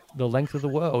trek the length of the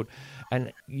world,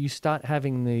 and you start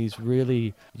having these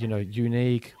really,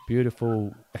 unique,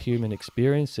 beautiful human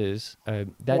experiences. I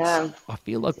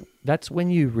feel like that's when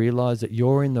you realize that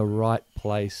you're in the right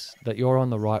place, that you're on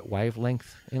the right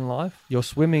wavelength in life. You're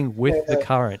swimming with the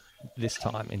current this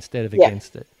time instead of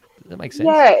against it. Does that make sense?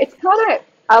 Yeah, it's kind of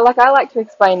I like to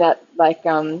explain that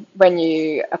when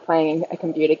you are playing a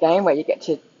computer game where you get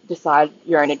to decide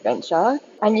your own adventure,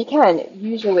 and you can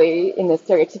usually in the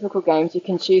stereotypical games you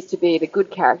can choose to be the good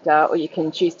character or you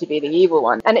can choose to be the evil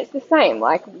one, and it's the same.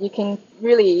 Like, you can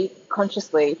really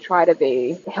consciously try to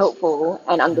be helpful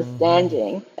and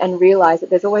understanding and realize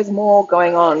that there's always more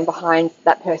going on behind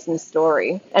that person's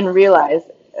story, and realize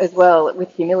as well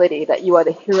with humility that you are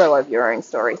the hero of your own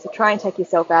story. So try and take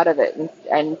yourself out of it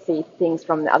and see things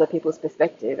from the other people's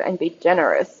perspective and be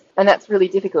generous. And that's really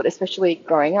difficult, especially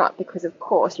growing up, because of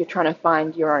course you're trying to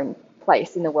find your own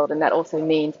place in the world, and that also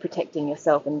means protecting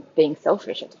yourself and being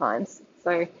selfish at times.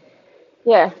 So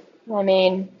yeah, I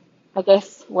mean, I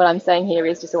guess what I'm saying here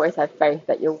is just always have faith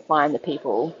that you'll find the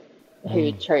people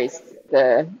who chose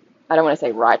I don't want to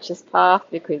say righteous path,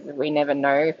 because we never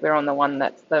know if we're on the one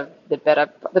that's the better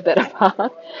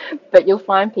path, but you'll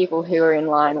find people who are in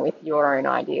line with your own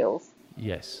ideals.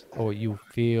 Yes, or you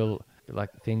feel like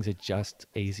things are just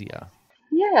easier.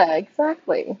 Yeah,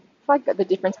 exactly. It's like the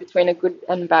difference between a good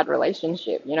and bad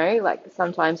relationship, like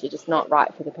sometimes you're just not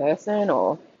right for the person,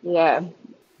 or Yeah,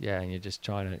 and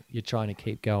you're trying to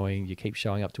keep going. You keep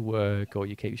showing up to work, or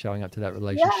you keep showing up to that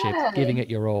relationship, giving it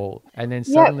your all. And then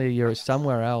suddenly you're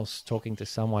somewhere else talking to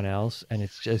someone else, and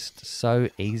it's just so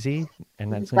easy.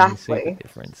 And that's when you see the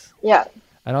difference. Yeah.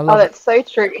 And I love that's so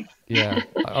true. Yeah,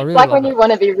 I really It's like love when you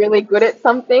want to be really good at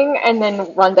something, and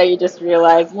then one day you just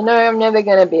realize, I'm never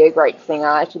going to be a great singer.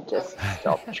 I should just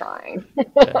stop trying.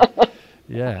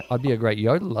 Yeah, I'd be a great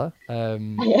yodeler.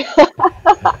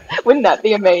 Wouldn't that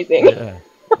be amazing? Yeah.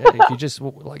 If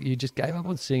you just gave up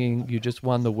on singing, you just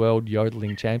won the World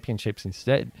Yodeling Championships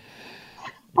instead.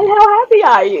 And how happy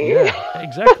are you? Yeah,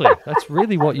 exactly. That's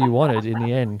really what you wanted in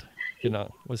the end,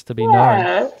 was to be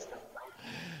known.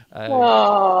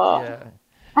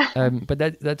 But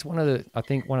that's one of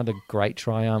the great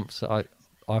triumphs I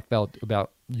felt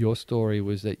about your story,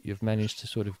 was that you've managed to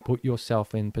sort of put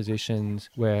yourself in positions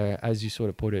where, as you sort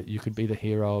of put it, you could be the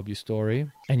hero of your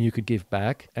story and you could give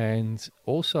back, and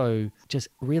also just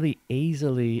really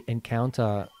easily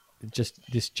encounter just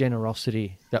this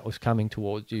generosity that was coming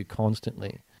towards you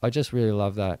constantly. I just really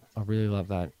love that. I really love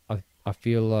that. I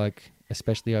feel like,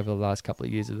 especially over the last couple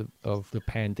of years of the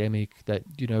pandemic, that,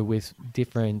 you know, with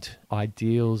different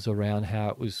ideals around how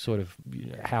it was sort of, you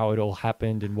know, how it all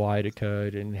happened and why it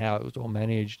occurred and how it was all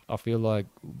managed, I feel like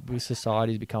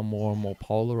society's become more and more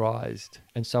polarized.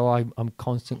 And so I'm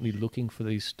constantly looking for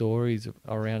these stories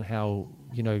around how,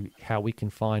 you know, how we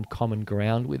can find common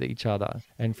ground with each other.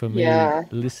 And for me,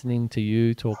 listening to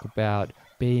you talk about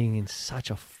being in such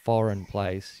a foreign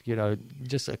place, you know,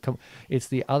 just it's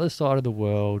the other side of the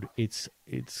world. It's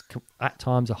at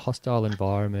times a hostile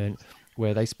environment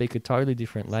where they speak a totally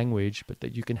different language, but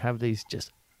that you can have these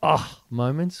just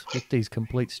moments with these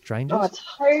complete strangers. Oh,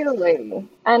 totally.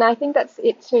 And I think that's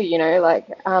it too, you know, like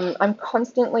I'm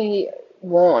constantly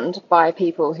warned by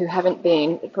people who haven't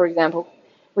been, for example,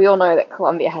 we all know that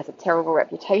Colombia has a terrible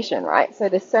reputation, right? So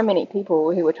there's so many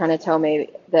people who were trying to tell me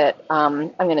that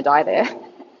I'm going to die there.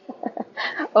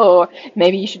 Or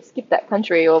maybe you should skip that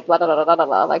country, or blah, blah, blah, blah, blah,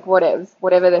 blah, like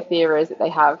whatever the fear is that they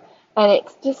have. And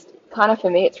it's just kind of, for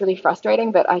me, it's really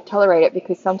frustrating, but I tolerate it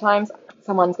because sometimes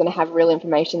someone's going to have real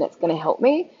information that's going to help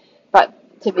me.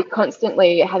 But to be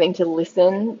constantly having to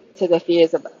listen to the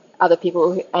fears of other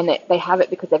people, and they have it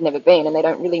because they've never been and they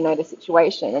don't really know the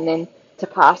situation, and then to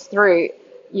pass through,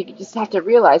 you just have to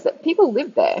realize that people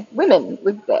live there, women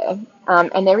live there,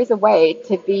 and there is a way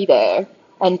to be there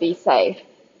and be safe.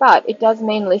 But it does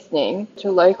mean listening to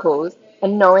locals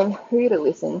and knowing who to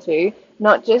listen to,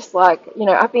 not just like, you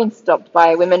know, I've been stopped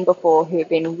by women before who have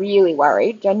been really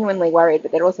worried, genuinely worried,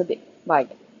 but they're also a bit like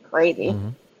crazy. Mm-hmm.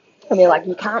 And they're like,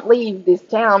 you can't leave this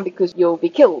town because you'll be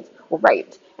killed or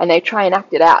raped. And they try and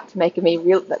act it out to make me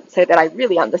real, so that I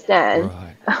really understand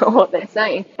what they're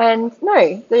saying. And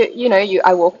no, you know,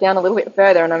 I walk down a little bit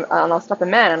further and I'll stop a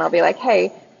man and I'll be like,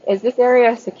 hey, is this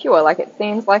area secure? Like, it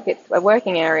seems like it's a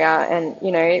working area, and,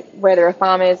 you know, where there are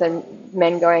farmers and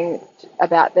men going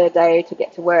about their day to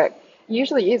get to work,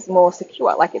 usually is more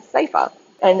secure, like it's safer.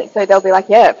 And so they'll be like,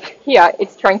 yeah, here,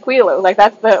 it's tranquilo. Like,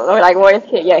 that's the, like, always,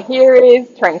 yeah, here it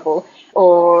is, tranquil.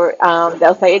 Or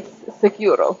they'll say it's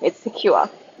seguro, it's secure.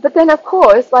 But then, of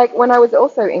course, like, when I was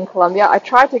also in Colombia, I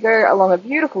tried to go along a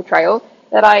beautiful trail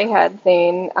that I had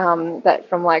seen that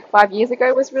from like 5 years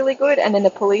ago was really good. And then the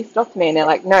police stopped me and they're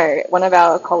like, no, one of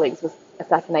our colleagues was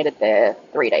assassinated there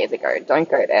 3 days ago. Don't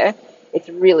go there. It's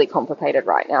really complicated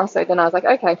right now. So then I was like,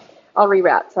 okay, I'll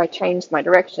reroute. So I changed my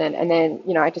direction. And then,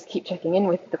 you know, I just keep checking in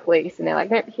with the police and they're like,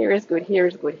 nope, here is good, here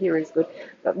is good, here is good.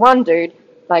 But one dude,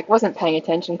 like, wasn't paying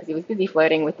attention because he was busy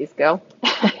flirting with this girl.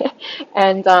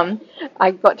 And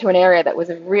I got to an area that was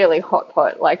a really hot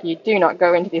pot. Like, you do not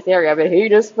go into this area, but he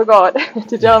just forgot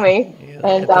to tell me.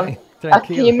 And a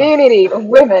community of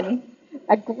women,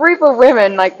 a group of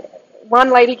women, like,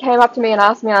 one lady came up to me and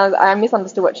asked me, I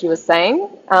misunderstood what she was saying,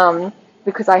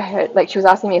 because I heard, like, she was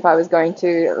asking me if I was going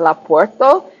to La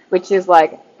Puerto, which is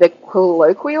like the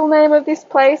colloquial name of this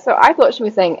place. So I thought she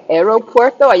was saying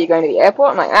Aeropuerto, are you going to the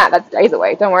airport? I'm like, that's days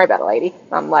away. Don't worry about it, lady.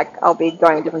 I'm like, I'll be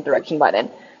going a different direction by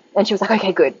then. And she was like,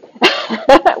 okay, good.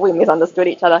 We misunderstood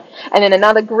each other. And then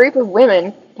another group of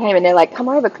women came and they're like, come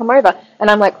over. And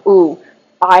I'm like, ooh,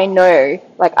 I know,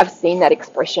 like, I've seen that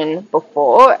expression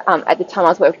before. At the time I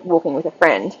was walking with a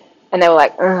friend and they were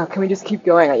like, oh, can we just keep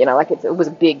going? You know, like, it was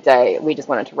a big day. We just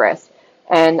wanted to rest.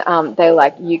 And they're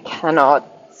like, you cannot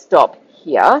stop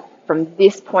here. From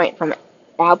this point, from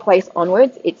our place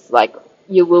onwards, it's like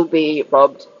you will be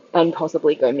robbed and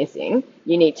possibly go missing.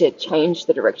 You need to change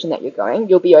the direction that you're going.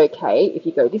 You'll be okay if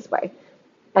you go this way.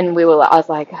 And I was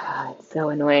like, it's so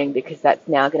annoying because that's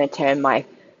now going to turn my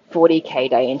 40K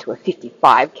day into a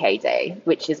 55K day,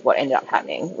 which is what ended up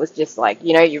happening. It was just like,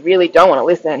 you know, you really don't want to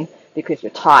listen because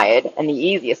you're tired, and the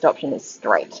easiest option is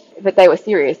straight. But they were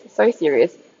serious, so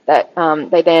serious, that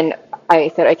I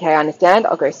said, okay, I understand.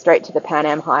 I'll go straight to the Pan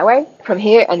Am Highway from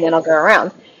here, and then I'll go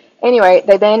around. Anyway,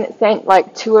 they then sent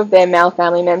like 2 of their male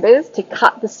family members to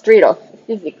cut the street off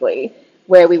physically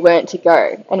where we weren't to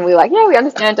go. And we were like, yeah, we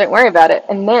understand, don't worry about it.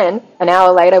 And then an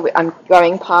hour later, I'm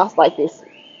going past like this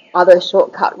other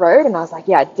shortcut road, and I was like,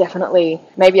 yeah, definitely,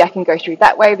 maybe I can go through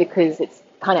that way because it's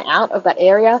kind of out of that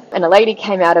area. And a lady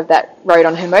came out of that road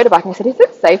on her motorbike and said, is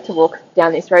it safe to walk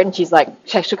down this road? And she's like,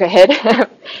 she shook her head.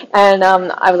 And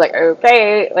I was like,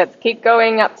 okay, let's keep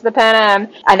going up to the Pan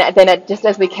Am. And then just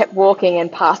as we kept walking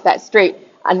and past that street,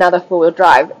 another four-wheel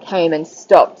drive came and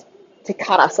stopped to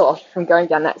cut us off from going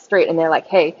down that street. And they're like,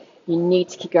 hey, you need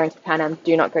to keep going to the Pan Am.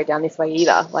 Do not go down this way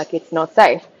either. Like, it's not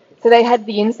safe. So they had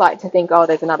the insight to think,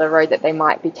 there's another road that they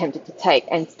might be tempted to take,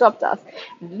 and stopped us.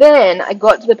 Then I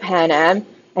got to the Pan Am,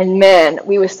 And man,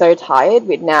 we were so tired.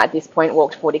 We'd now at this point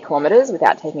walked 40 kilometers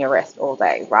without taking a rest all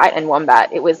day, right? And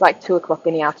Wombat, it was like 2 o'clock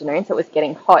in the afternoon, so it was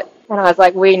getting hot. And I was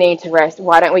like, we need to rest.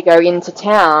 Why don't we go into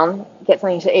town, get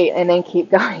something to eat, and then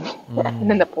keep going? And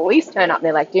then the police turn up and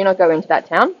they're like, do not go into that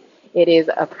town. It is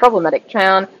a problematic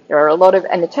town. There are a lot of,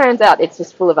 and it turns out it's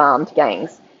just full of armed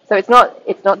gangs. So it's not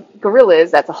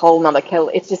guerrillas. That's a whole nother kill.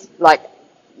 It's just like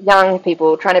young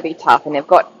people trying to be tough, and they've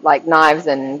got like knives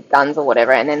and guns or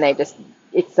whatever, and then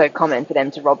it's so common for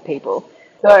them to rob people.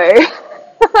 So,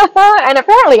 and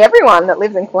apparently everyone that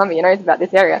lives in Colombia knows about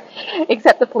this area,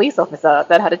 except the police officer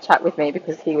that had a chat with me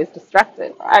because he was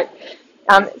distracted, right?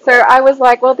 So I was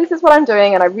like, well, this is what I'm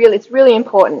doing, and it's really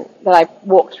important that I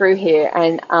walk through here.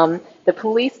 And the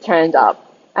police turned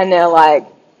up, and they're like,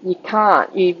 you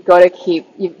can't, you've got to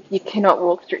you cannot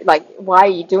walk through, like, why are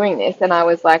you doing this? And I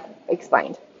was like,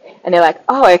 explained. And they're like,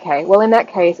 oh, okay, well, in that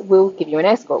case, we'll give you an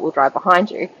escort, we'll drive behind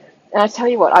you. And I tell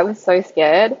you what, I was so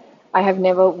scared. I have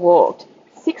never walked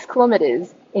 6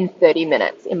 kilometers in 30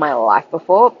 minutes in my life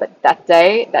before, but that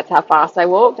day, that's how fast I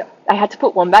walked. I had to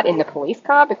put Wombat in the police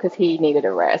car because he needed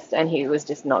a rest and he was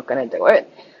just not going to do it.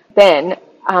 Then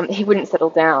he wouldn't settle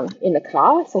down in the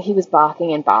car, so he was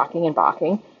barking and barking and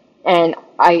barking. And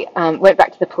I went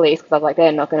back to the police because I was like,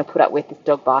 they're not going to put up with this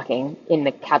dog barking in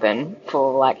the cabin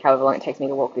for like however long it takes me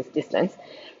to walk this distance.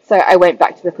 So I went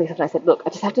back to the police and I said, look, I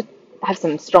just have to have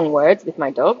some strong words with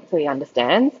my dog so he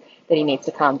understands that he needs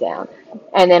to calm down.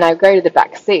 And then I go to the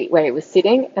back seat where he was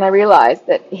sitting, and I realized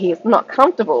that he's not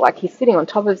comfortable, like he's sitting on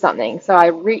top of something. So I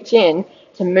reach in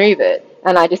to move it,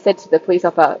 and I just said to the police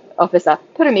officer,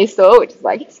 put a missile, which is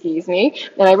like, excuse me.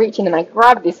 And I reach in and I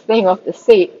grab this thing off the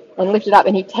seat and lift it up,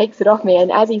 and he takes it off me.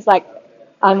 And as he's like,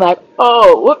 I'm like,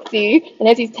 oh, whoopsie. And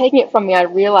as he's taking it from me, I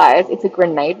realize it's a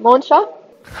grenade launcher.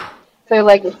 So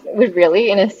like, we're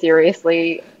really in a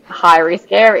seriously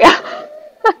high-risk area.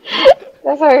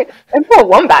 And poor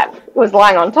Wombat was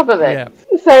lying on top of it.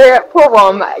 Yeah. So poor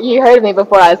Wom, you heard me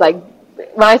before, I was like,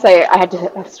 when I say I had to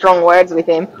have strong words with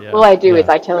him, all I do is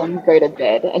I tell him go to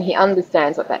bed, and he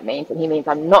understands what that means, and he means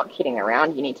I'm not kidding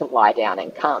around, you need to lie down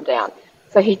and calm down.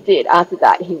 So he did. After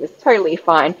that, he was totally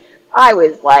fine. I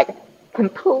was like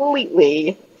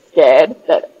completely scared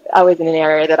that I was in an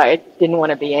area that I didn't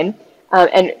want to be in.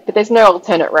 But there's no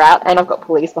alternate route, and I've got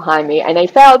police behind me, and they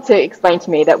failed to explain to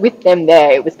me that with them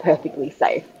there, it was perfectly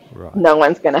safe. Right. No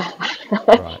one's going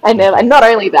to... And they're like, not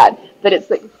only that, but it's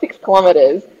like 6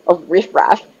 kilometers of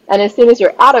riffraff, and as soon as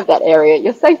you're out of that area,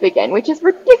 you're safe again, which is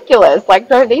ridiculous. Like,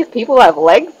 don't these people have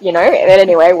legs, you know? But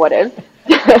anyway, whatever.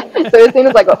 So as soon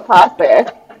as I got past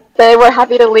there, they were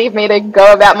happy to leave me to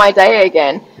go about my day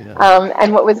again. Yeah.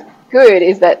 And what was good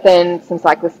is that then some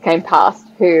cyclists came past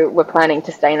who were planning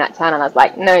to stay in that town, and I was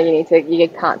like, no, you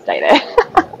can't stay there.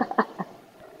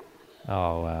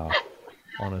 Oh, wow.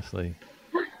 Honestly.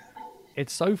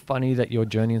 It's so funny that your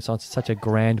journey in science is such a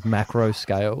grand macro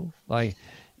scale. Like,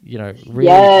 you know, really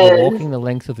you're walking the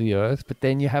length of the earth, but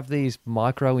then you have these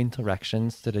micro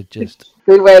interactions that are just...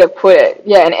 Good way to put it.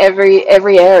 Yeah, and every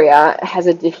area has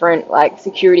a different, like,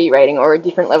 security rating or a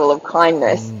different level of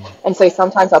kindness. And so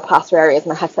sometimes I'll pass through areas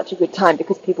and I have such a good time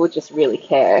because people just really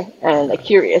care and are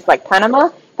curious. Like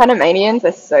Panamanians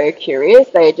are so curious.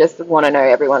 They just want to know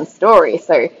everyone's story.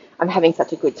 So I'm having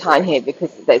such a good time here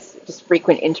because there's just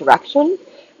frequent interaction.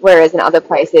 Whereas in other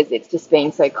places, it's just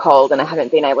been so cold and I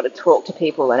haven't been able to talk to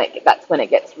people, and that's when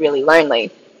it gets really lonely.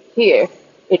 Here,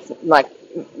 it's like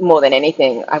more than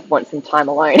anything, I want some time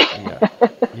alone.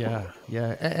 Yeah.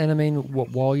 And I mean,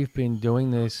 while you've been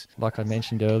doing this, like I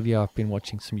mentioned earlier, I've been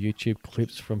watching some YouTube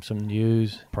clips from some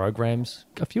news programs.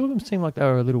 A few of them seem like they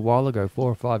were a little while ago, 4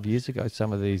 or 5 years ago,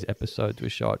 some of these episodes were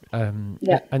shot.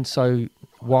 And so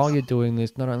while you're doing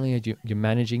this, not only are you're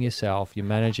managing yourself, you're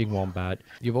managing Wombat,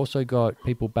 you've also got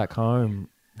people back home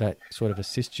that sort of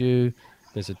assist you.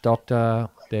 There's a doctor,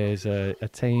 there's a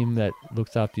team that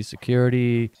looks after your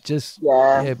security. Just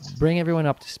bring everyone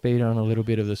up to speed on a little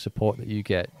bit of the support that you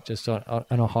get, just on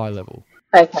a high level.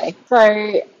 Okay,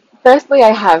 so firstly, I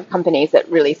have companies that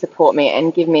really support me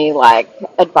and give me like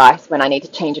advice when I need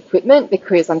to change equipment,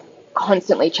 because I'm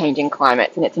constantly changing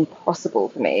climates and it's impossible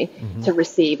for me to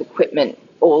receive equipment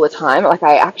all the time. Like,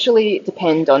 I actually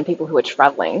depend on people who are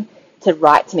traveling to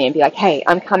write to me and be like, hey,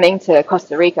 I'm coming to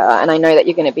Costa Rica and I know that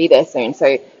you're going to be there soon,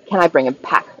 so can I bring a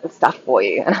pack of stuff for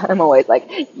you? And I'm always like,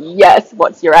 yes,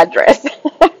 what's your address?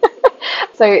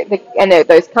 So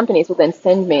those companies will then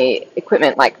send me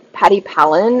equipment like Paddy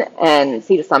Palin and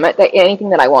Cedar Summit. Anything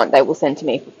that I want, they will send to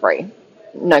me for free.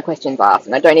 No questions asked,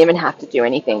 and I don't even have to do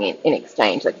anything in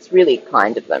exchange. Like, it's really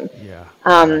kind of them. Yeah.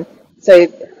 So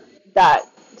that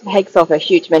takes off a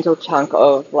huge mental chunk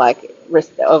of like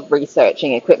of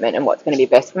researching equipment and what's going to be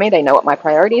best for me. They know what my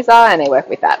priorities are and they work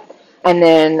with that. And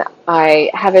then I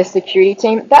have a security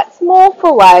team. That's more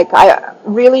for like, I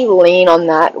really lean on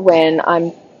that when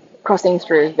I'm crossing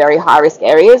through very high risk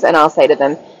areas, and I'll say to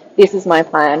them, this is my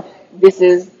plan. This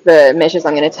is the measures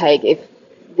I'm going to take if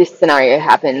this scenario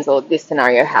happens or this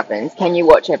scenario happens. Can you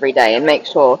watch every day and make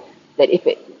sure that if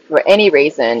it, for any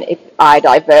reason, if I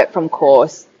divert from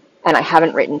course and I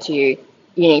haven't written to you,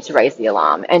 you need to raise the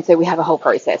alarm. And so we have a whole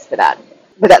process for that.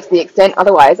 But that's the extent.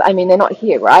 Otherwise, I mean, they're not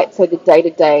here, right? So the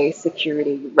day-to-day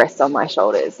security rests on my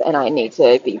shoulders, and I need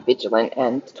to be vigilant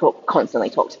and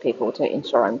constantly talk to people to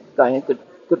ensure I'm going a good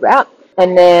route.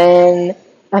 And then,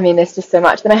 I mean, there's just so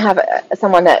much. Then I have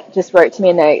someone that just wrote to me,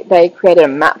 and they created a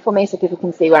map for me so people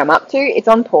can see where I'm up to. It's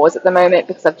on pause at the moment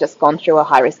because I've just gone through a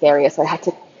high-risk area, so I had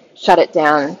to shut it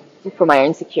down for my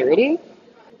own security.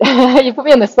 You put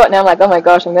me on the spot now. I'm like, oh my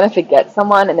gosh, I'm going to forget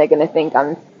someone, and they're going to think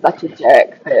I'm such a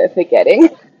jerk for forgetting.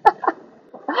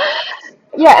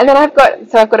 Yeah, and then I've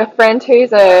got a friend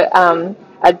who's a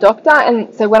doctor,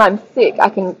 and so when I'm sick, I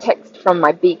can text from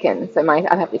my beacon. So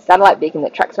I have this satellite beacon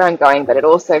that tracks where I'm going, but it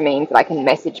also means that I can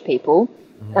message people,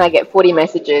 and I get 40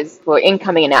 messages for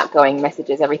incoming and outgoing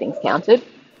messages. Everything's counted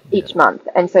each month,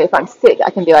 and so if I'm sick,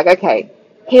 I can be like, okay,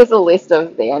 here's a list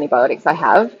of the antibiotics I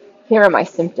have. Here are my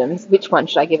symptoms. Which one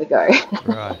should I give a go?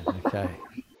 Right. Okay.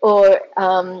 Or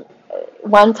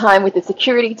one time with the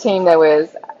security team, there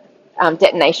was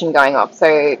detonation going off.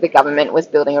 So the government was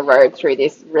building a road through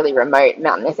this really remote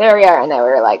mountainous area, and they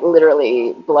were like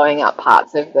literally blowing up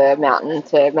parts of the mountain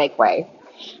to make way.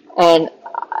 And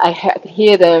I could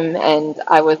hear them, and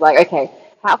I was like, okay,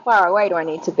 how far away do I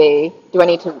need to be? Do I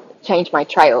need to change my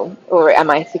trail, or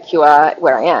am I secure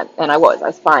where I am? And I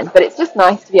was fine. But it's just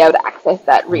nice to be able to access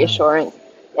that reassurance.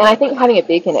 And I think having a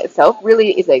beacon itself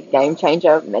really is a game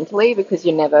changer mentally, because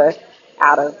you're never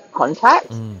out of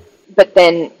contact. But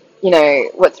then, you know,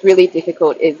 what's really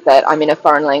difficult is that I'm in a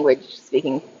foreign language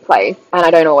speaking place and I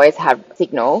don't always have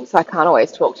signal, so I can't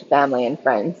always talk to family and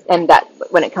friends. And that,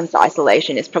 when it comes to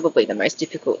isolation, is probably the most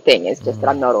difficult thing, is just that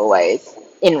I'm not always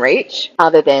in reach,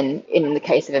 other than in the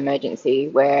case of emergency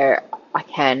where I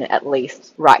can at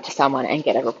least write to someone and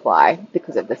get a reply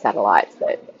because of the satellites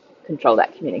that control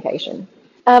that communication.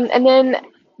 And then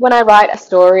when I write a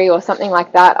story or something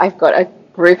like that, I've got a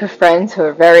group of friends who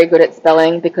are very good at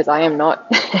spelling, because I am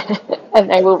not. And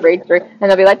they will read through and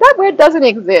they'll be like, that word doesn't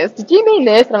exist. Did you mean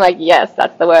this? And I'm like, yes,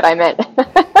 that's the word I meant.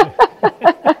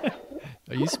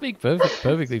 You speak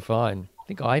perfectly fine. I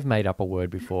think I've made up a word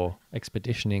before,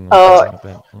 expeditioning or something like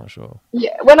that. I'm not sure.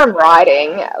 Yeah, when I'm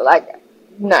writing, like,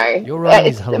 no. Your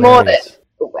writing is hilarious. More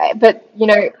that, but, you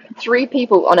know, 3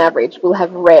 people on average will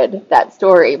have read that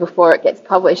story before it gets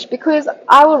published, because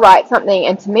I will write something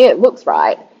and to me it looks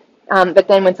right. But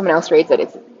then when someone else reads it,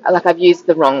 it's like I've used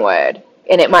the wrong word.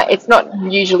 And it's not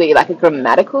usually like a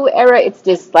grammatical error. It's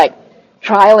just like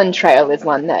trial and trail is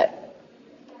one that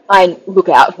I look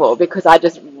out for, because I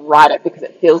just write it because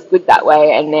it feels good that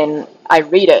way. And then I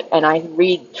read it and I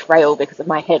read trail because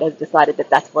my head has decided that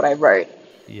that's what I wrote.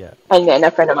 Yeah. And then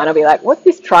a friend of mine will be like, what's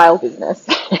this trial business?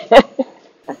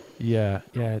 Yeah.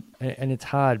 And it's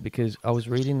hard because I was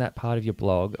reading that part of your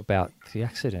blog about the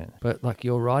accident, but like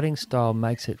your writing style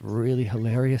makes it really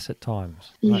hilarious at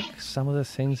times. Like some of the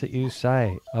things that you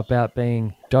say about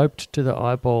being doped to the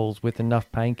eyeballs with enough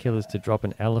painkillers to drop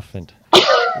an elephant.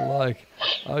 Like,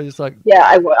 I was like... Yeah,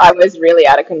 I was really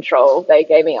out of control. They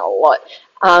gave me a lot.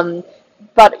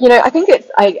 But, you know, I think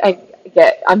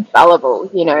I'm fallible,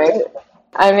 you know.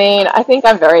 I mean, I think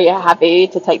I'm very happy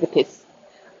to take the piss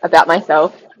about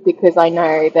myself, because I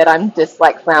know that I'm just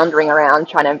like floundering around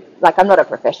trying to, like, I'm not a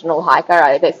professional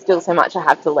hiker. There's still so much I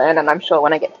have to learn, and I'm sure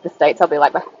when I get to the States I'll be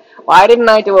like, why didn't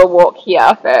I do a walk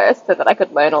here first so that I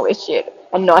could learn all this shit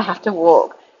and not have to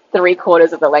walk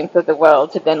 3/4 of the length of the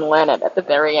world to then learn it at the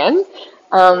very end.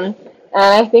 And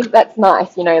I think that's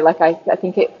nice, you know, like I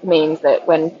think it means that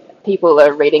when people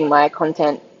are reading my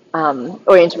content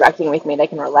or interacting with me, they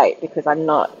can relate, because I'm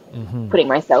not putting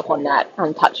myself on that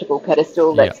untouchable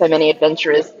pedestal that so many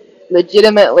adventurers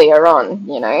legitimately are on,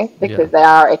 you know, because they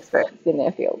are experts in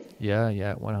their field. Yeah,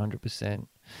 100%.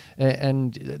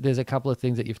 And there's a couple of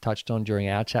things that you've touched on during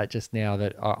our chat just now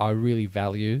that I really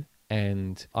value.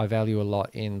 And I value a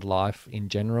lot in life in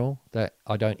general that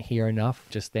I don't hear enough.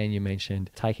 Just then you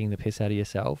mentioned taking the piss out of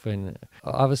yourself. And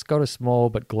I've got a small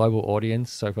but global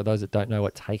audience. So for those that don't know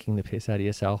what taking the piss out of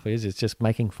yourself is, it's just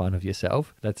making fun of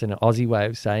yourself. That's an Aussie way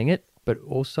of saying it. But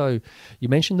also you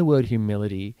mentioned the word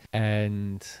humility.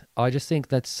 And I just think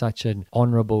that's such an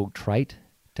honorable trait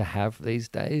to have these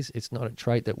days. It's not a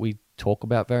trait that we talk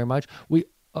about very much.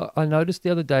 I noticed the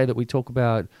other day that we talk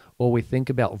about, or we think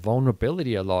about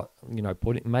vulnerability a lot,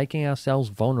 making ourselves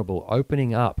vulnerable,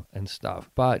 opening up and stuff.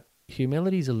 But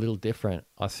humility is a little different,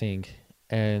 I think.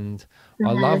 And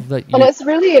I love that And it's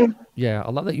really, I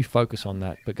love that you focus on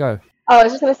that, but go. oh, I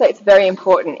was just going to say it's very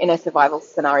important in a survival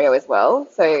scenario as well.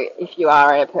 So if you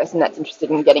are a person that's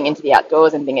interested in getting into the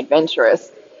outdoors and being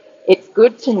adventurous, it's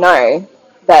good to know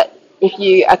that if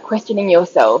you are questioning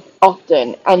yourself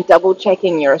often and double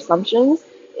checking your assumptions,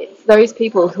 it's those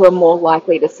people who are more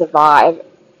likely to survive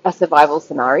a survival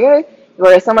scenario.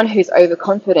 Whereas someone who's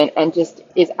overconfident and just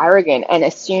is arrogant and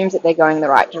assumes that they're going the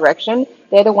right direction,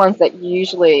 they're the ones that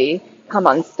usually come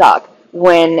unstuck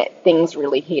when things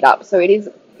really heat up. So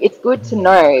it's good to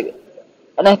know,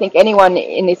 and I think anyone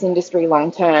in this industry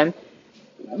long term,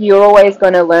 you're always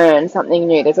going to learn something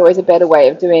new. There's always a better way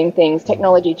of doing things.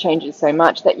 Technology changes so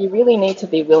much that you really need to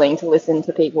be willing to listen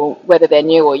to people, whether they're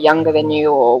new or younger than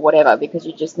you or whatever, because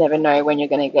you just never know when you're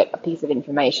going to get a piece of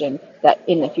information that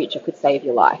in the future could save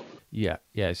your life.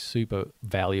 Yeah, super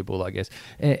valuable, I guess.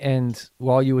 And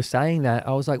while you were saying that,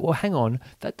 I was like, well, hang on,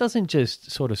 that doesn't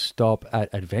just sort of stop at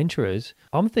adventurers.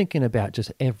 I'm thinking about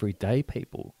just everyday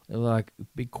people, like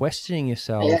be questioning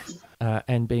yourself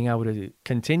and being able to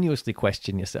continuously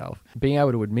question yourself, being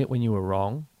able to admit when you were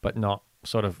wrong, but not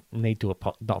sort of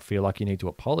not feel like you need to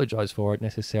apologize for it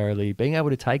necessarily, being able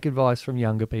to take advice from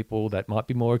younger people that might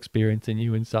be more experienced than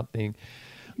you in something.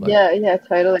 Like, yeah,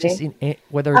 totally. just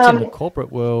whether it's in the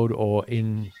corporate world or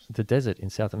in the desert in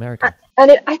South America.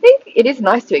 And I think it is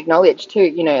nice to acknowledge too,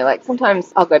 like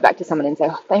sometimes I'll go back to someone and say,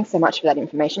 oh, thanks so much for that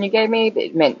information you gave me.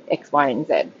 It meant X, Y, and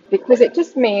Z. Because it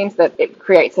just means that it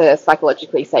creates a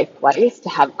psychologically safe place to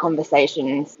have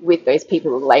conversations with those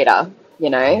people later,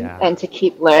 and to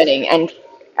keep learning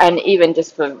and even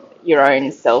just for your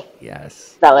own self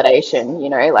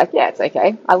validation, like, yeah, it's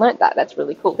okay. I learned that. That's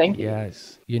really cool. Thank you.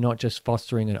 Yes. You're not just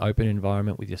fostering an open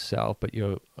environment with yourself, but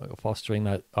you're fostering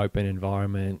that open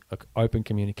environment, open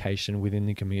communication within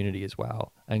the community as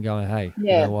well. And going, hey, you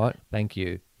know what? Thank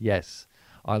you. Yes,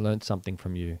 I learned something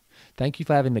from you. Thank you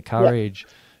for having the courage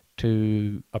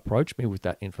to approach me with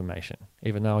that information,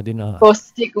 even though I didn't ask. Or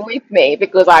stick with me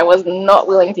because I was not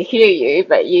willing to hear you,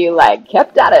 but you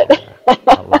kept at it.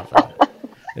 I love that.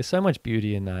 There's so much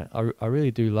beauty in that. I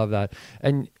really do love that.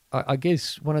 And I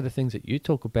guess one of the things that you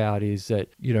talk about is that,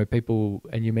 people,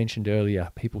 and you mentioned earlier,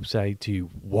 people say to you,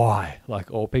 why?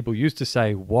 Or people used to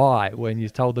say, why? When you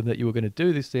told them that you were going to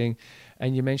do this thing.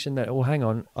 And you mentioned that, oh, hang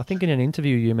on. I think in an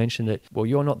interview you mentioned that, well,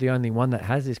 you're not the only one that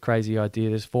has this crazy idea.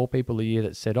 There's 4 people a year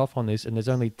that set off on this. And there's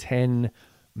only 10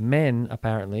 men,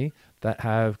 apparently, that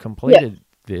have completed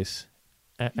this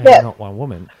and not one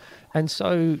woman. And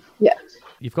so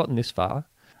you've gotten this far.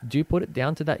 Do you put it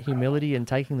down to that humility and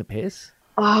taking the piss?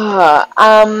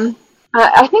 I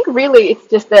think really it's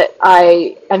just that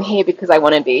I am here because I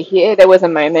want to be here. There was a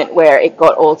moment where it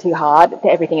got all too hard,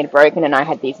 everything had broken and I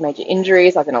had these major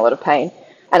injuries, I was in a lot of pain,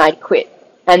 and I'd quit.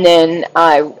 And then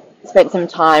I spent some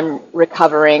time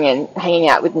recovering and hanging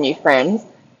out with new friends,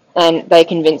 and they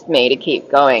convinced me to keep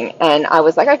going. And I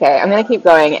was like, okay, I'm going to keep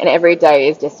going, and every day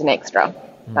is just an extra,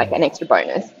 like an extra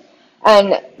bonus.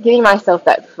 And giving myself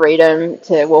that freedom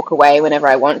to walk away whenever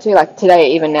I want to. Like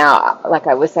today, even now, like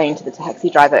I was saying to the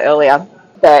taxi driver earlier,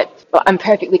 that I'm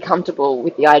perfectly comfortable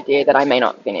with the idea that I may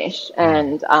not finish.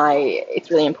 And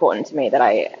it's really important to me that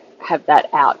I have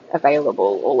that out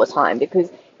available all the time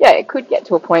because, it could get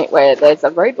to a point where there's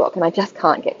a roadblock and I just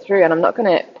can't get through. And I'm not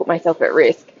going to put myself at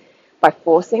risk by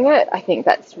forcing it. I think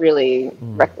that's really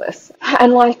reckless.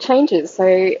 And life changes. So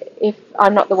if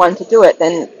I'm not the one to do it,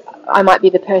 then I might be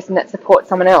the person that supports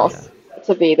someone else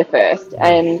to be the first,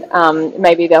 and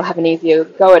maybe they'll have an easier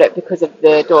go at it because of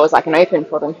the doors I can open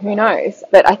for them. Who knows?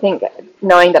 But I think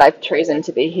knowing that I've chosen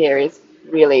to be here is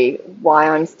really why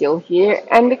I'm still here,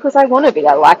 and because I want to be.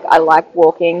 I like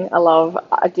walking.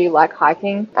 I do like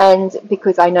hiking, and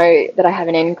because I know that I have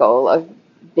an end goal of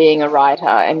being a writer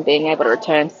and being able to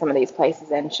return to some of these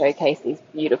places and showcase these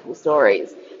beautiful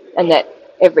stories, and that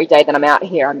every day that I'm out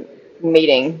here, I'm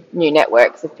meeting new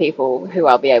networks of people who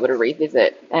I'll be able to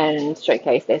revisit and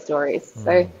showcase their stories.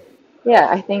 So,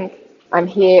 I think I'm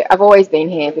here. I've always been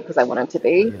here because I wanted to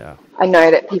be. Yeah. I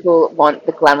know that people want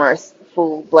the glamorous,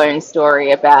 full-blown story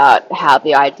about how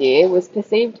the idea was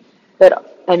perceived,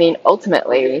 but I mean,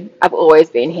 ultimately, I've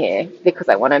always been here because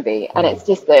I want to be. And it's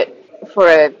just that for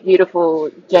a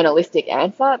beautiful journalistic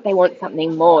answer, they want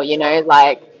something more,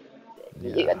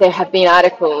 there have been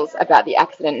articles about the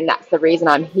accident, and that's the reason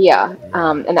I'm here.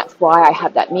 And that's why I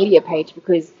have that media page,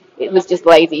 because it was just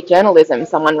lazy journalism.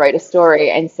 Someone wrote a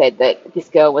story and said that this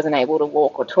girl wasn't able to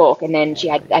walk or talk, and then she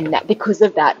had, and that because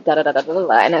of that, da da da da da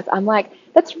da. And I'm like,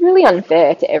 that's really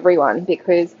unfair to everyone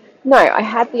because no, I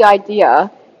had the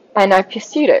idea and I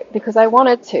pursued it because I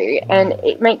wanted to, and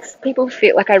it makes people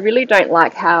feel like I really don't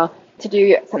like how to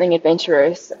do something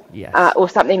adventurous Yes. or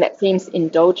something that seems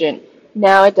indulgent.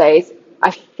 Nowadays,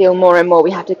 I feel more and more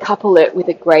we have to couple it with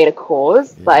a greater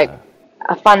cause, like Yeah.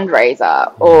 a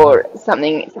fundraiser You're right. or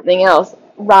something else,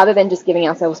 rather than just giving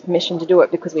ourselves permission to do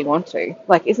it because we want to.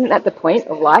 Like, isn't that the point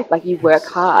of life? Like, you work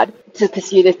Yes. hard to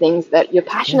pursue the things that you're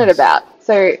passionate Yes. about.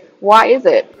 So why is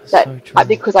it So that true.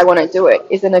 because I want to do it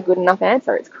isn't a good enough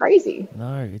answer? It's crazy.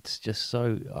 No, it's just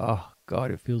so, oh God,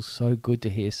 it feels so good to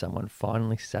hear someone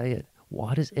finally say it.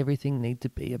 Why does everything need to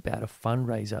be about a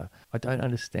fundraiser? I don't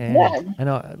understand. Yeah, And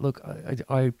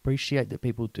I appreciate that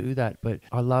people do that, but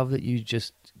I love that you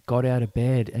just got out of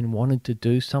bed and wanted to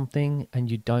do something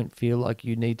and you don't feel like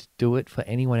you need to do it for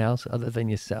anyone else other than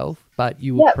yourself, but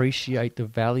you yep. appreciate the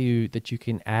value that you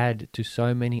can add to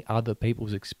so many other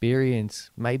people's experience,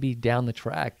 maybe down the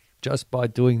track, just by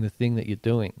doing the thing that you're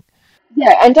doing.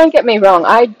 Yeah, and don't get me wrong,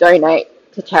 I donate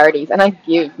to charities and I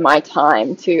give my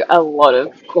time to a lot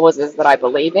of causes that I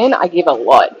believe in. I give a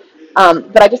lot.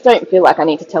 But I just don't feel like I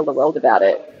need to tell the world about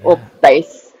it or Yeah.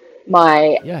 base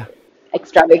my Yeah.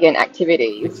 extravagant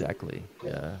activities Exactly.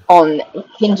 Yeah. on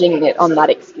hinging it on that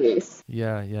excuse.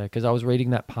 Yeah. Yeah. Because I was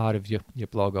reading that part of your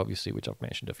blog, obviously, which I've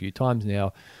mentioned a few times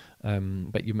now.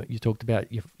 But you talked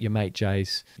about your mate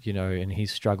Jace, and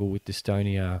his struggle with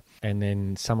dystonia, and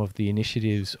then some of the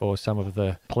initiatives or some of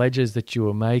the pledges that you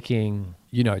were making,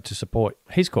 to support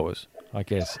his cause, I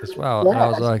guess, as well. And I Yeah,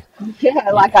 was like, yeah,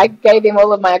 like yeah, I gave him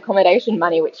all of my accommodation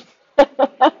money, which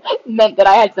meant that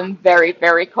I had some very,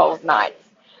 very cold nights.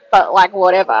 But like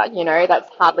whatever, that's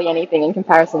hardly anything in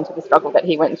comparison to the struggle that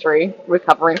he went through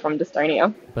recovering from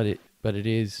dystonia. but it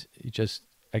is just,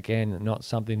 again, not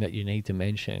something that you need to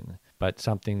mention, but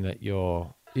something that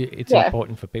it's Yeah,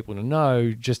 important for people to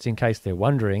know, just in case they're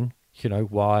wondering, yeah,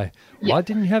 why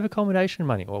didn't you have accommodation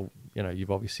money? Well,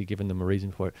 you've obviously given them a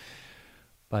reason for it,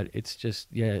 but it's just,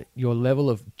 yeah, your level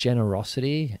of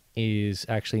generosity is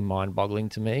actually mind-boggling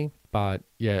to me. But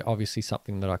yeah, obviously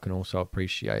something that I can also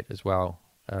appreciate as well.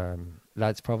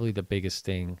 That's probably the biggest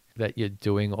thing, that you're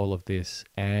doing all of this,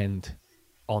 and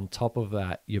on top of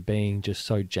that, you're being just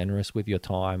so generous with your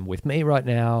time, with me right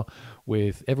now,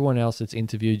 with everyone else that's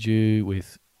interviewed you,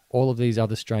 with all of these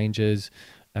other strangers,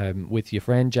 with your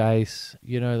friend Jace.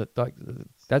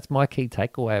 That's my key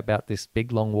takeaway about this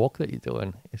big long walk that you're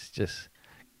doing. It's just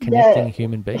connecting yeah,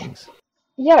 human beings.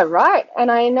 yeah, right.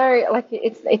 And I know, like,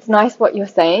 it's nice what you're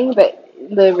saying, but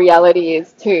the reality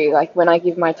is too, like, when I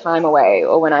give my time away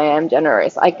or when I am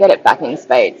generous, I get it back in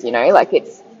spades. Like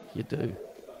You do.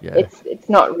 Yeah. it's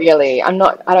not really. I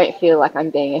don't feel like I'm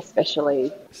being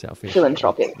especially Selfish.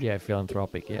 philanthropic. Yeah,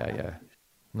 philanthropic. Yeah, yeah.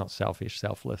 Not selfish,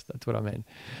 selfless. That's what I meant.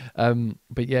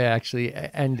 But yeah, actually,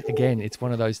 and again, it's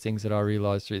one of those things that I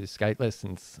realized through the skate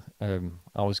lessons.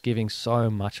 I was giving so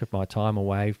much of my time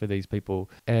away for these people,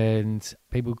 and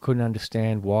people couldn't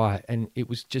understand why. And it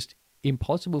was just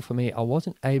impossible for me. I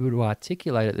wasn't able to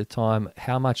articulate at the time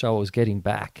how much I was getting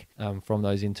back from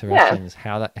those Yeah, interactions,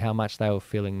 how much they were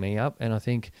filling me up. And I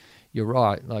think you're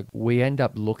right. Like, we end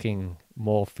up looking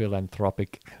more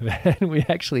philanthropic than we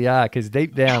actually are, because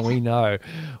deep down we know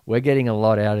we're getting a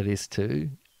lot out of this too,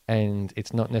 and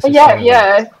it's not yeah, necessarily,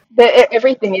 yeah.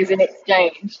 Everything is in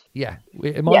exchange. yeah,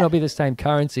 it might Yeah, not be the same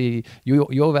currency.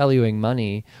 You're valuing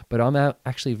money, but I'm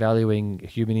actually valuing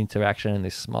human interaction and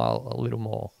this smile a little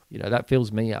more. That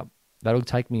fills me up. That'll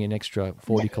take me an extra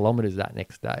 40 kilometers that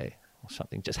next day or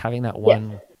something, just having that yeah,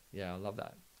 one. Yeah, I love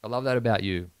that. I love that about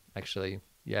you, actually.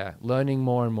 Yeah, learning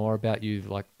more and more about you,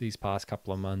 like these past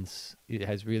couple of months, it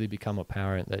has really become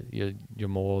apparent that you're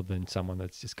more than someone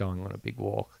that's just going on a big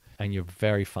walk, and you're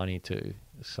very funny too.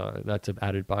 So that's an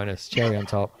added bonus, cherry on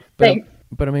top. thanks.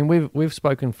 But I mean, we've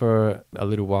spoken for a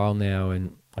little while now,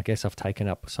 and I guess I've taken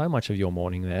up so much of your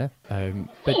morning there.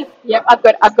 But Yep,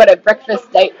 I've got a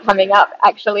breakfast date coming up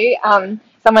actually.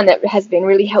 Someone that has been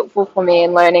really helpful for me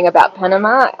in learning about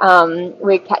Panama.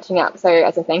 We're catching up, so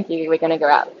as a thank you, we're going to go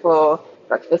out for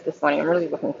breakfast this morning. I'm really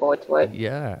looking forward to it.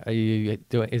 yeah, are you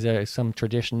doing? Is there some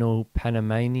traditional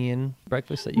Panamanian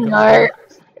breakfast that you guys No,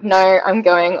 do? no, I'm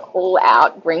going all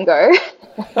out gringo.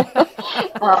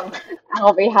 um,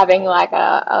 I'll be having like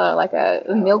a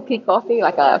milky coffee,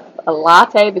 like a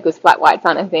latte because flat whites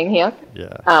aren't a thing here.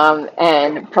 Yeah.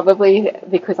 And probably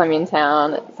because I'm in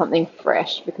town, something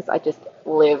fresh because I just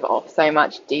live off so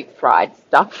much deep fried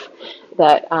stuff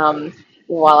that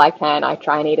while I can, I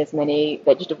try and eat as many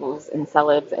vegetables and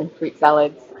salads and fruit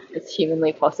salads as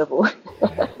humanly possible.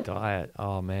 Yeah, diet.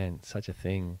 Oh man, such a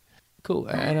thing. Cool.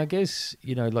 And I guess,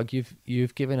 like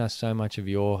you've given us so much of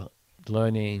your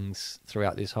learnings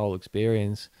throughout this whole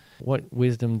experience. What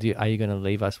wisdom are you going to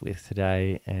leave us with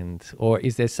today? Or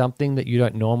is there something that you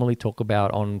don't normally talk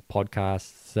about on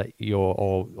podcasts that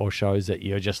or shows that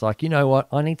you're just like, you know what,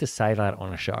 I need to say that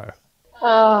on a show?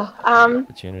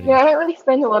 Opportunity. Yeah, I don't really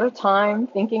spend a lot of time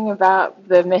thinking about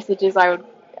the messages I would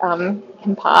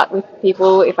impart with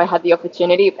people if I had the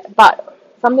opportunity. But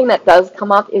something that does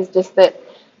come up is just that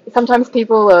sometimes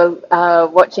people are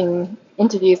watching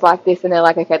interviews like this and they're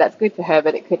like, okay, that's good for her,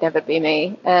 but it could never be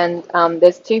me. And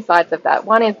there's two sides of that.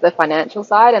 One is the financial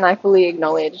side, and I fully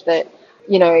acknowledge that,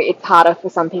 it's harder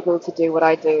for some people to do what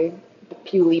I do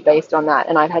purely based on that.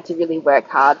 And I've had to really work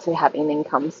hard to have an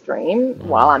income stream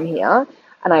while I'm here,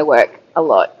 and I work a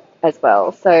lot as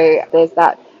well. So there's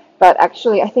that. But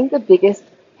actually, I think the biggest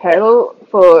hurdle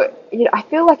for, I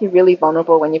feel like you're really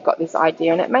vulnerable when you've got this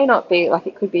idea, and it may not be like,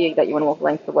 it could be that you want to walk the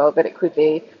length of the world, but it could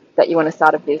be that you want to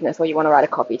start a business, or you want to write a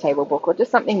coffee table book, or just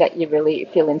something that you really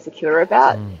feel insecure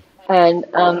about. And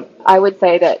I would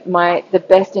say that the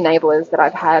best enablers that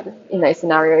I've had in those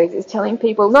scenarios is telling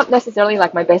people, not necessarily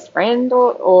like my best friend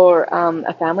or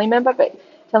a family member, but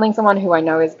telling someone who I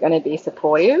know is going to be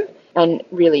supportive and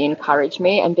really encourage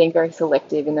me, and being very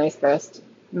selective in those first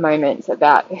moments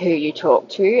about who you talk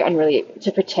to, and really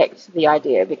to protect the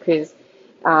idea, because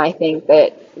I think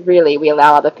that really we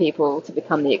allow other people to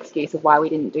become the excuse of why we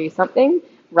didn't do something,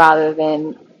 rather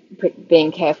than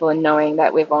being careful and knowing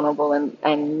that we're vulnerable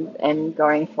and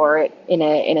going for it in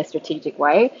a strategic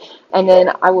way. And then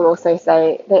I would also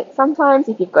say that sometimes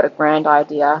if you've got a grand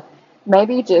idea,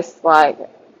 maybe just like,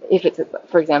 if it's,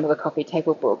 for example, a coffee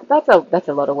table book, that's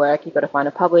a lot of work. You've got to find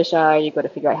a publisher, you've got to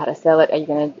figure out how to sell it. Are you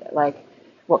going to,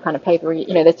 what kind of paper,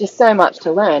 there's just so much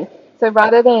to learn. So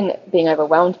rather than being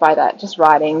overwhelmed by that, just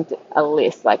writing a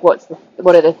list, like what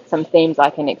are some themes I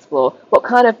can explore? What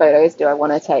kind of photos do I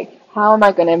want to take? How am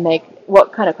I going to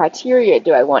what kind of criteria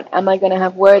do I want? Am I going to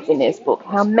have words in this book?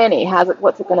 How many?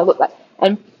 What's it going to look like?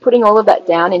 And putting all of that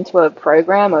down into a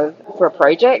program for a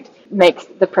project makes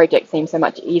the project seem so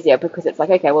much easier, because it's like,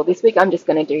 okay, well, this week I'm just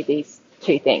going to do these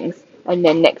 2 things. And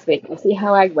then next week I'll see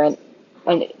how I went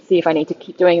and see if I need to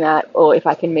keep doing that, or if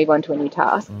I can move on to a new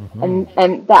task.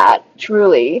 And that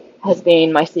truly has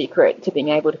been my secret to being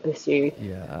able to pursue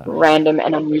random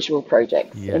and unusual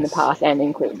projects in the past, and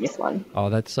including this one. Oh,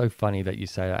 that's so funny that you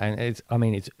say that. And it's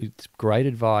great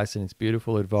advice, and it's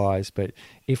beautiful advice. But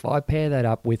if I pair that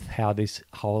up with how this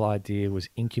whole idea was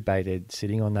incubated,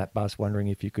 sitting on that bus, wondering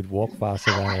if you could walk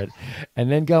faster than it,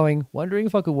 and then wondering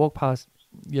if I could walk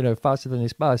faster than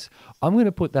this bus, I'm going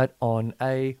to put that on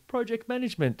a project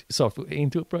management software,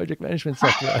 into a project management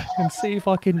software, and see if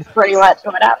I can pretty much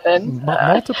what happens.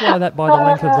 Multiply that by the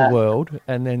length of the world,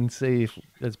 and then see if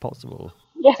it's possible.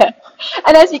 Yeah.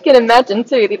 And as you can imagine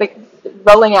too,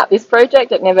 rolling out this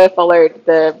project, it never followed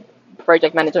the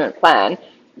project management plan.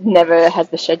 Never has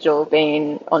the schedule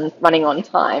been running on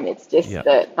time. It's just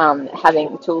that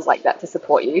having tools like that to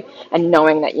support you, and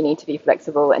knowing that you need to be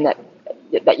flexible, and that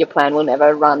your plan will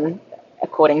never run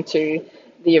according to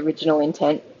the original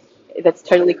intent, that's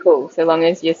totally cool. So long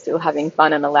as you're still having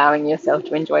fun and allowing yourself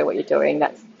to enjoy what you're doing,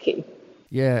 that's key.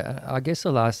 Yeah, I guess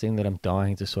the last thing that I'm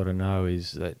dying to sort of know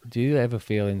is that, do you ever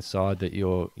feel inside that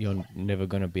you're never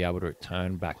going to be able to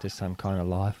return back to some kind of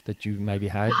life that you maybe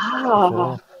had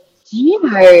before? Do you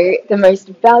know, the most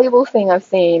valuable thing I've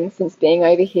seen since being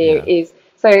over here is,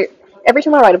 so every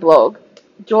time I write a blog,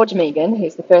 George Megan,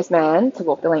 who's the first man to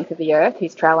walk the length of the earth,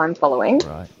 whose trail I'm following,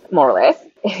 more or less,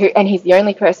 and he's the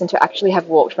only person to actually have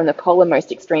walked from the polar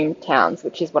most extreme towns,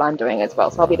 which is what I'm doing as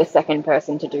well. So I'll be the second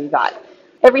person to do that.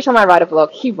 Every time I write a blog,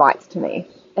 he writes to me,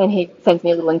 and he sends me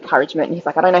a little encouragement, and he's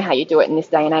like, I don't know how you do it in this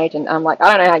day and age. And I'm like,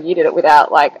 I don't know how you did it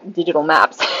without digital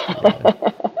maps.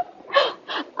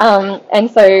 And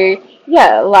so,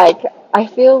 I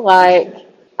feel like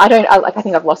I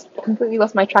think I've completely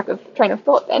lost my train of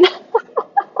thought then.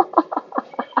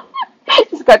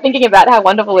 Just got thinking about how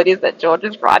wonderful it is that George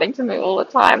is writing to me all the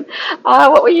time.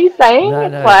 What were you saying?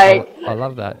 No, I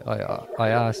love that. I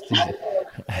asked.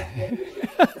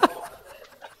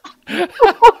 I'm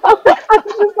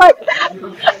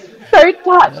just so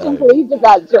touched and pleased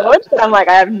about George, but I'm like,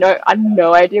 I have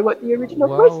no idea what the original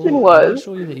question was. I'm not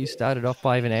sure that you started off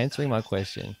by even answering my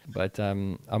question, but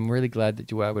I'm really glad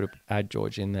that you were able to add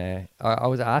George in there. I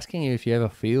was asking you if you ever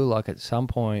feel like at some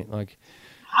point,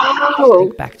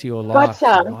 think back to your life,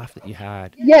 the life that you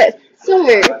had. Yes.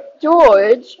 So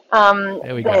George,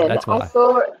 there we go. That's why.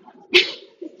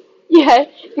 Yeah,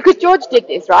 because George did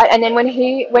this, right? And then when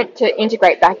he went to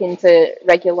integrate back into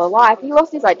regular life, he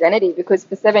lost his identity because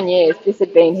for 7 years this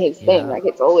had been his thing. Yeah. Like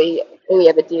it's all he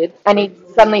ever did. And he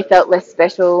suddenly felt less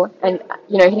special. And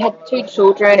he had 2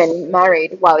 children and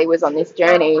married while he was on this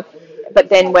journey. But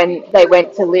then when they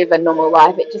went to live a normal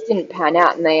life, it just didn't pan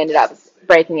out, and they ended up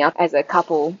breaking up as a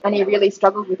couple. And he really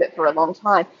struggled with it for a long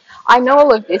time. I know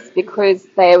all of this because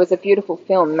there was a beautiful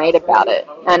film made about it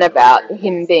and about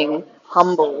him being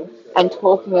humble and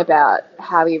talking about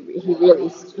how he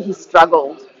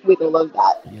struggled with all of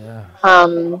that. Yeah.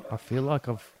 Um, I feel like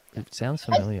it sounds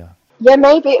familiar. yeah,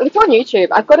 maybe it's on YouTube.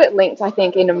 I've got it linked, I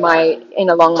think, along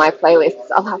my playlists.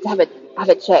 I'll have to have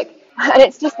a check. And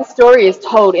it's just the story is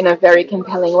told in a very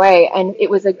compelling way, and it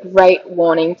was a great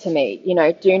warning to me.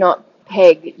 Do not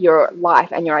peg your life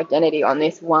and your identity on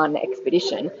this one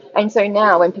expedition. And so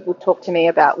now when people talk to me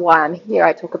about why I'm here,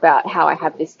 I talk about how I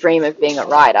have this dream of being a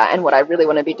writer, and what I really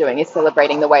want to be doing is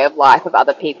celebrating the way of life of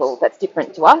other people that's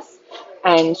different to us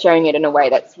and sharing it in a way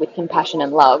that's with compassion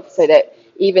and love, so that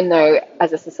even though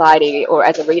as a society or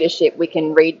as a readership we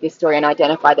can read this story and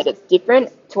identify that it's different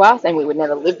to us and we would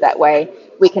never live that way,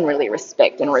 we can really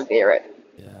respect and revere it.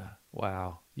 Yeah.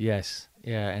 Wow. Yes.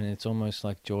 Yeah, and it's almost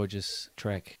like George's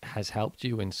trek has helped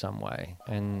you in some way.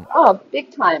 And oh,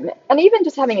 big time. And even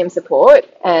just having him support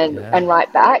and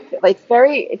write back, like,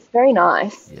 it's very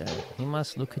nice. Yeah, he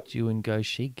must look at you and go,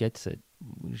 she gets it.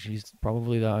 She's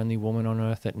probably the only woman on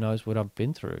earth that knows what I've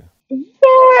been through. Yeah,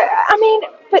 I mean,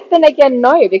 but then again,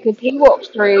 no, because he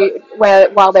walked through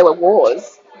while there were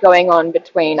wars going on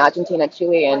between Argentina,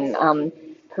 Chile, and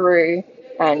Peru,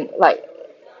 and like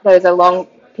there was a long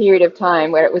period of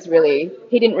time where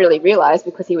he didn't really realize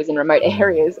because he was in remote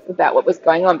areas about what was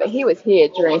going on, but he was here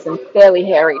during some fairly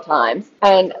hairy times.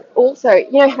 And also,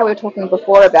 how we were talking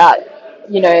before about,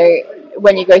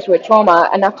 when you go through a trauma,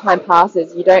 enough time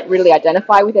passes, you don't really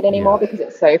identify with it anymore because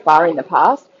it's so far in the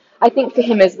past. I think for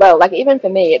him as well, like even for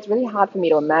me, it's really hard for me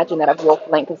to imagine that I've walked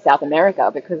the length of South America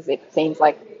because it seems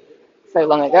like so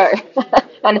long ago.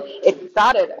 And it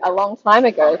started a long time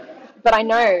ago. But I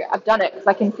know I've done it because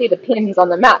I can see the pins on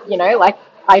the map, like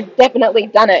I've definitely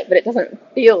done it, but it doesn't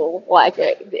feel like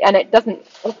it. And it doesn't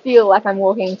feel like I'm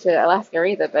walking to Alaska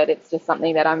either, but it's just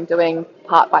something that I'm doing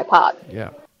part by part.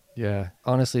 Yeah. Yeah,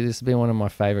 honestly, this has been one of my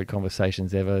favorite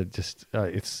conversations ever. Just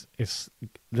I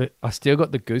still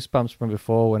got the goosebumps from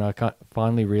before when I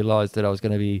finally realized that I was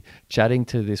going to be chatting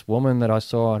to this woman that I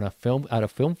saw on at a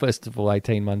film festival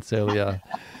 18 months earlier.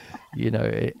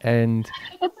 And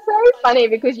it's so funny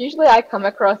because usually I come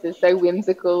across as so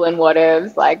whimsical and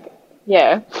whatevs, like,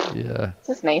 it's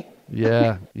just me.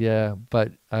 Yeah,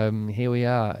 but here we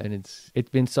are, and it's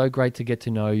been so great to get to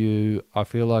know you. I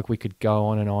feel like we could go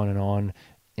on and on and on.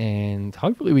 And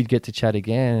hopefully we'd get to chat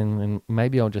again, and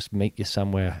maybe I'll just meet you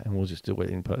somewhere and we'll just do it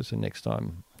in person next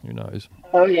time. Who knows?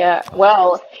 Oh, yeah.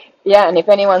 Well, yeah, and if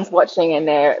anyone's watching and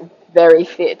they're very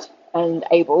fit and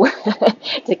able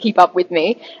to keep up with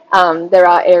me, there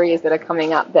are areas that are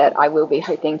coming up that I will be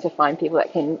hoping to find people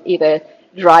that can either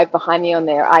drive behind me on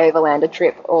their I-Overlander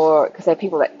trip, or because there are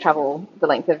people that travel the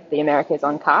length of the Americas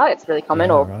on car, it's really common,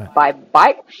 by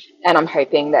bike. And I'm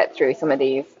hoping that through some of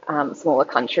these smaller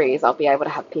countries, I'll be able to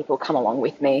have people come along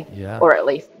with me, or at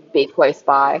least be close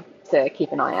by to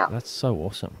keep an eye out. That's so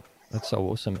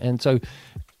awesome. And so,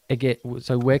 again,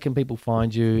 where can people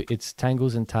find you? It's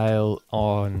Tangles and Tail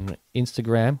on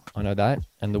Instagram. I know that.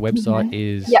 And the website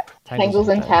is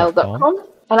tanglesandtail.com.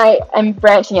 And I am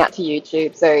branching out to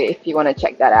YouTube, so if you want to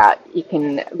check that out, you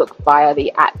can look via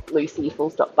the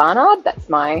 @Lucy_Barnard. That's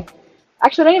my...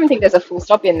 Actually, I don't even think there's a full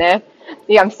stop in there.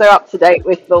 See, I'm so up to date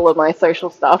with all of my social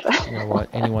stuff. You know what?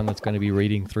 Anyone that's going to be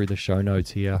reading through the show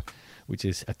notes here, which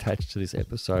is attached to this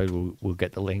episode, will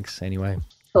get the links anyway.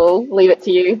 Cool. Leave it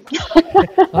to you.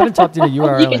 I haven't typed in a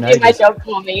URL. You can do my job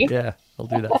for me. Yeah, I'll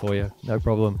do that for you. No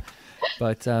problem.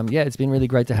 But it's been really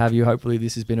great to have you. Hopefully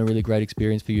this has been a really great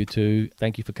experience for you too.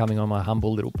 Thank you for coming on my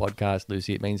humble little podcast,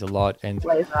 Lucy. It means a lot. And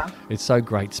pleasure. It's so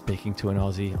great speaking to an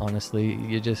Aussie. Honestly,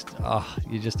 you're just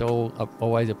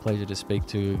always a pleasure to speak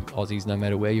to Aussies, no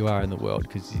matter where you are in the world,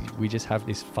 because we just have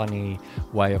this funny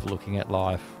way of looking at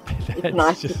life. It's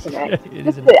nice to connect.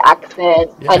 Just the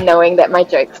accent and knowing that my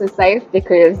jokes are safe,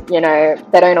 because, they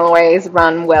don't always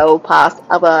run well past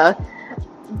other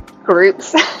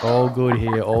groups. All good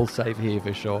here, all safe here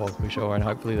for sure, and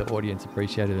hopefully the audience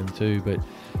appreciated them too. But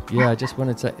I just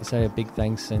wanted to say a big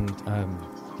thanks, and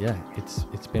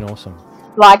it's been awesome.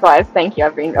 Likewise, thank you.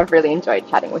 I've really enjoyed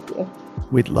chatting with you.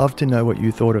 We'd love to know what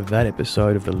you thought of that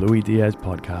episode of the Louis Diaz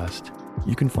podcast.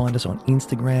 You can find us on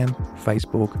Instagram,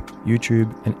 Facebook,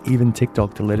 YouTube, and even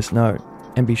TikTok to let us know.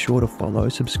 And be sure to follow,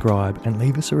 subscribe, and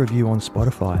leave us a review on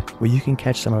Spotify, where you can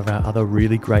catch some of our other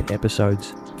really great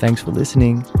episodes. Thanks for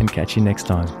listening, and catch you next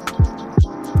time.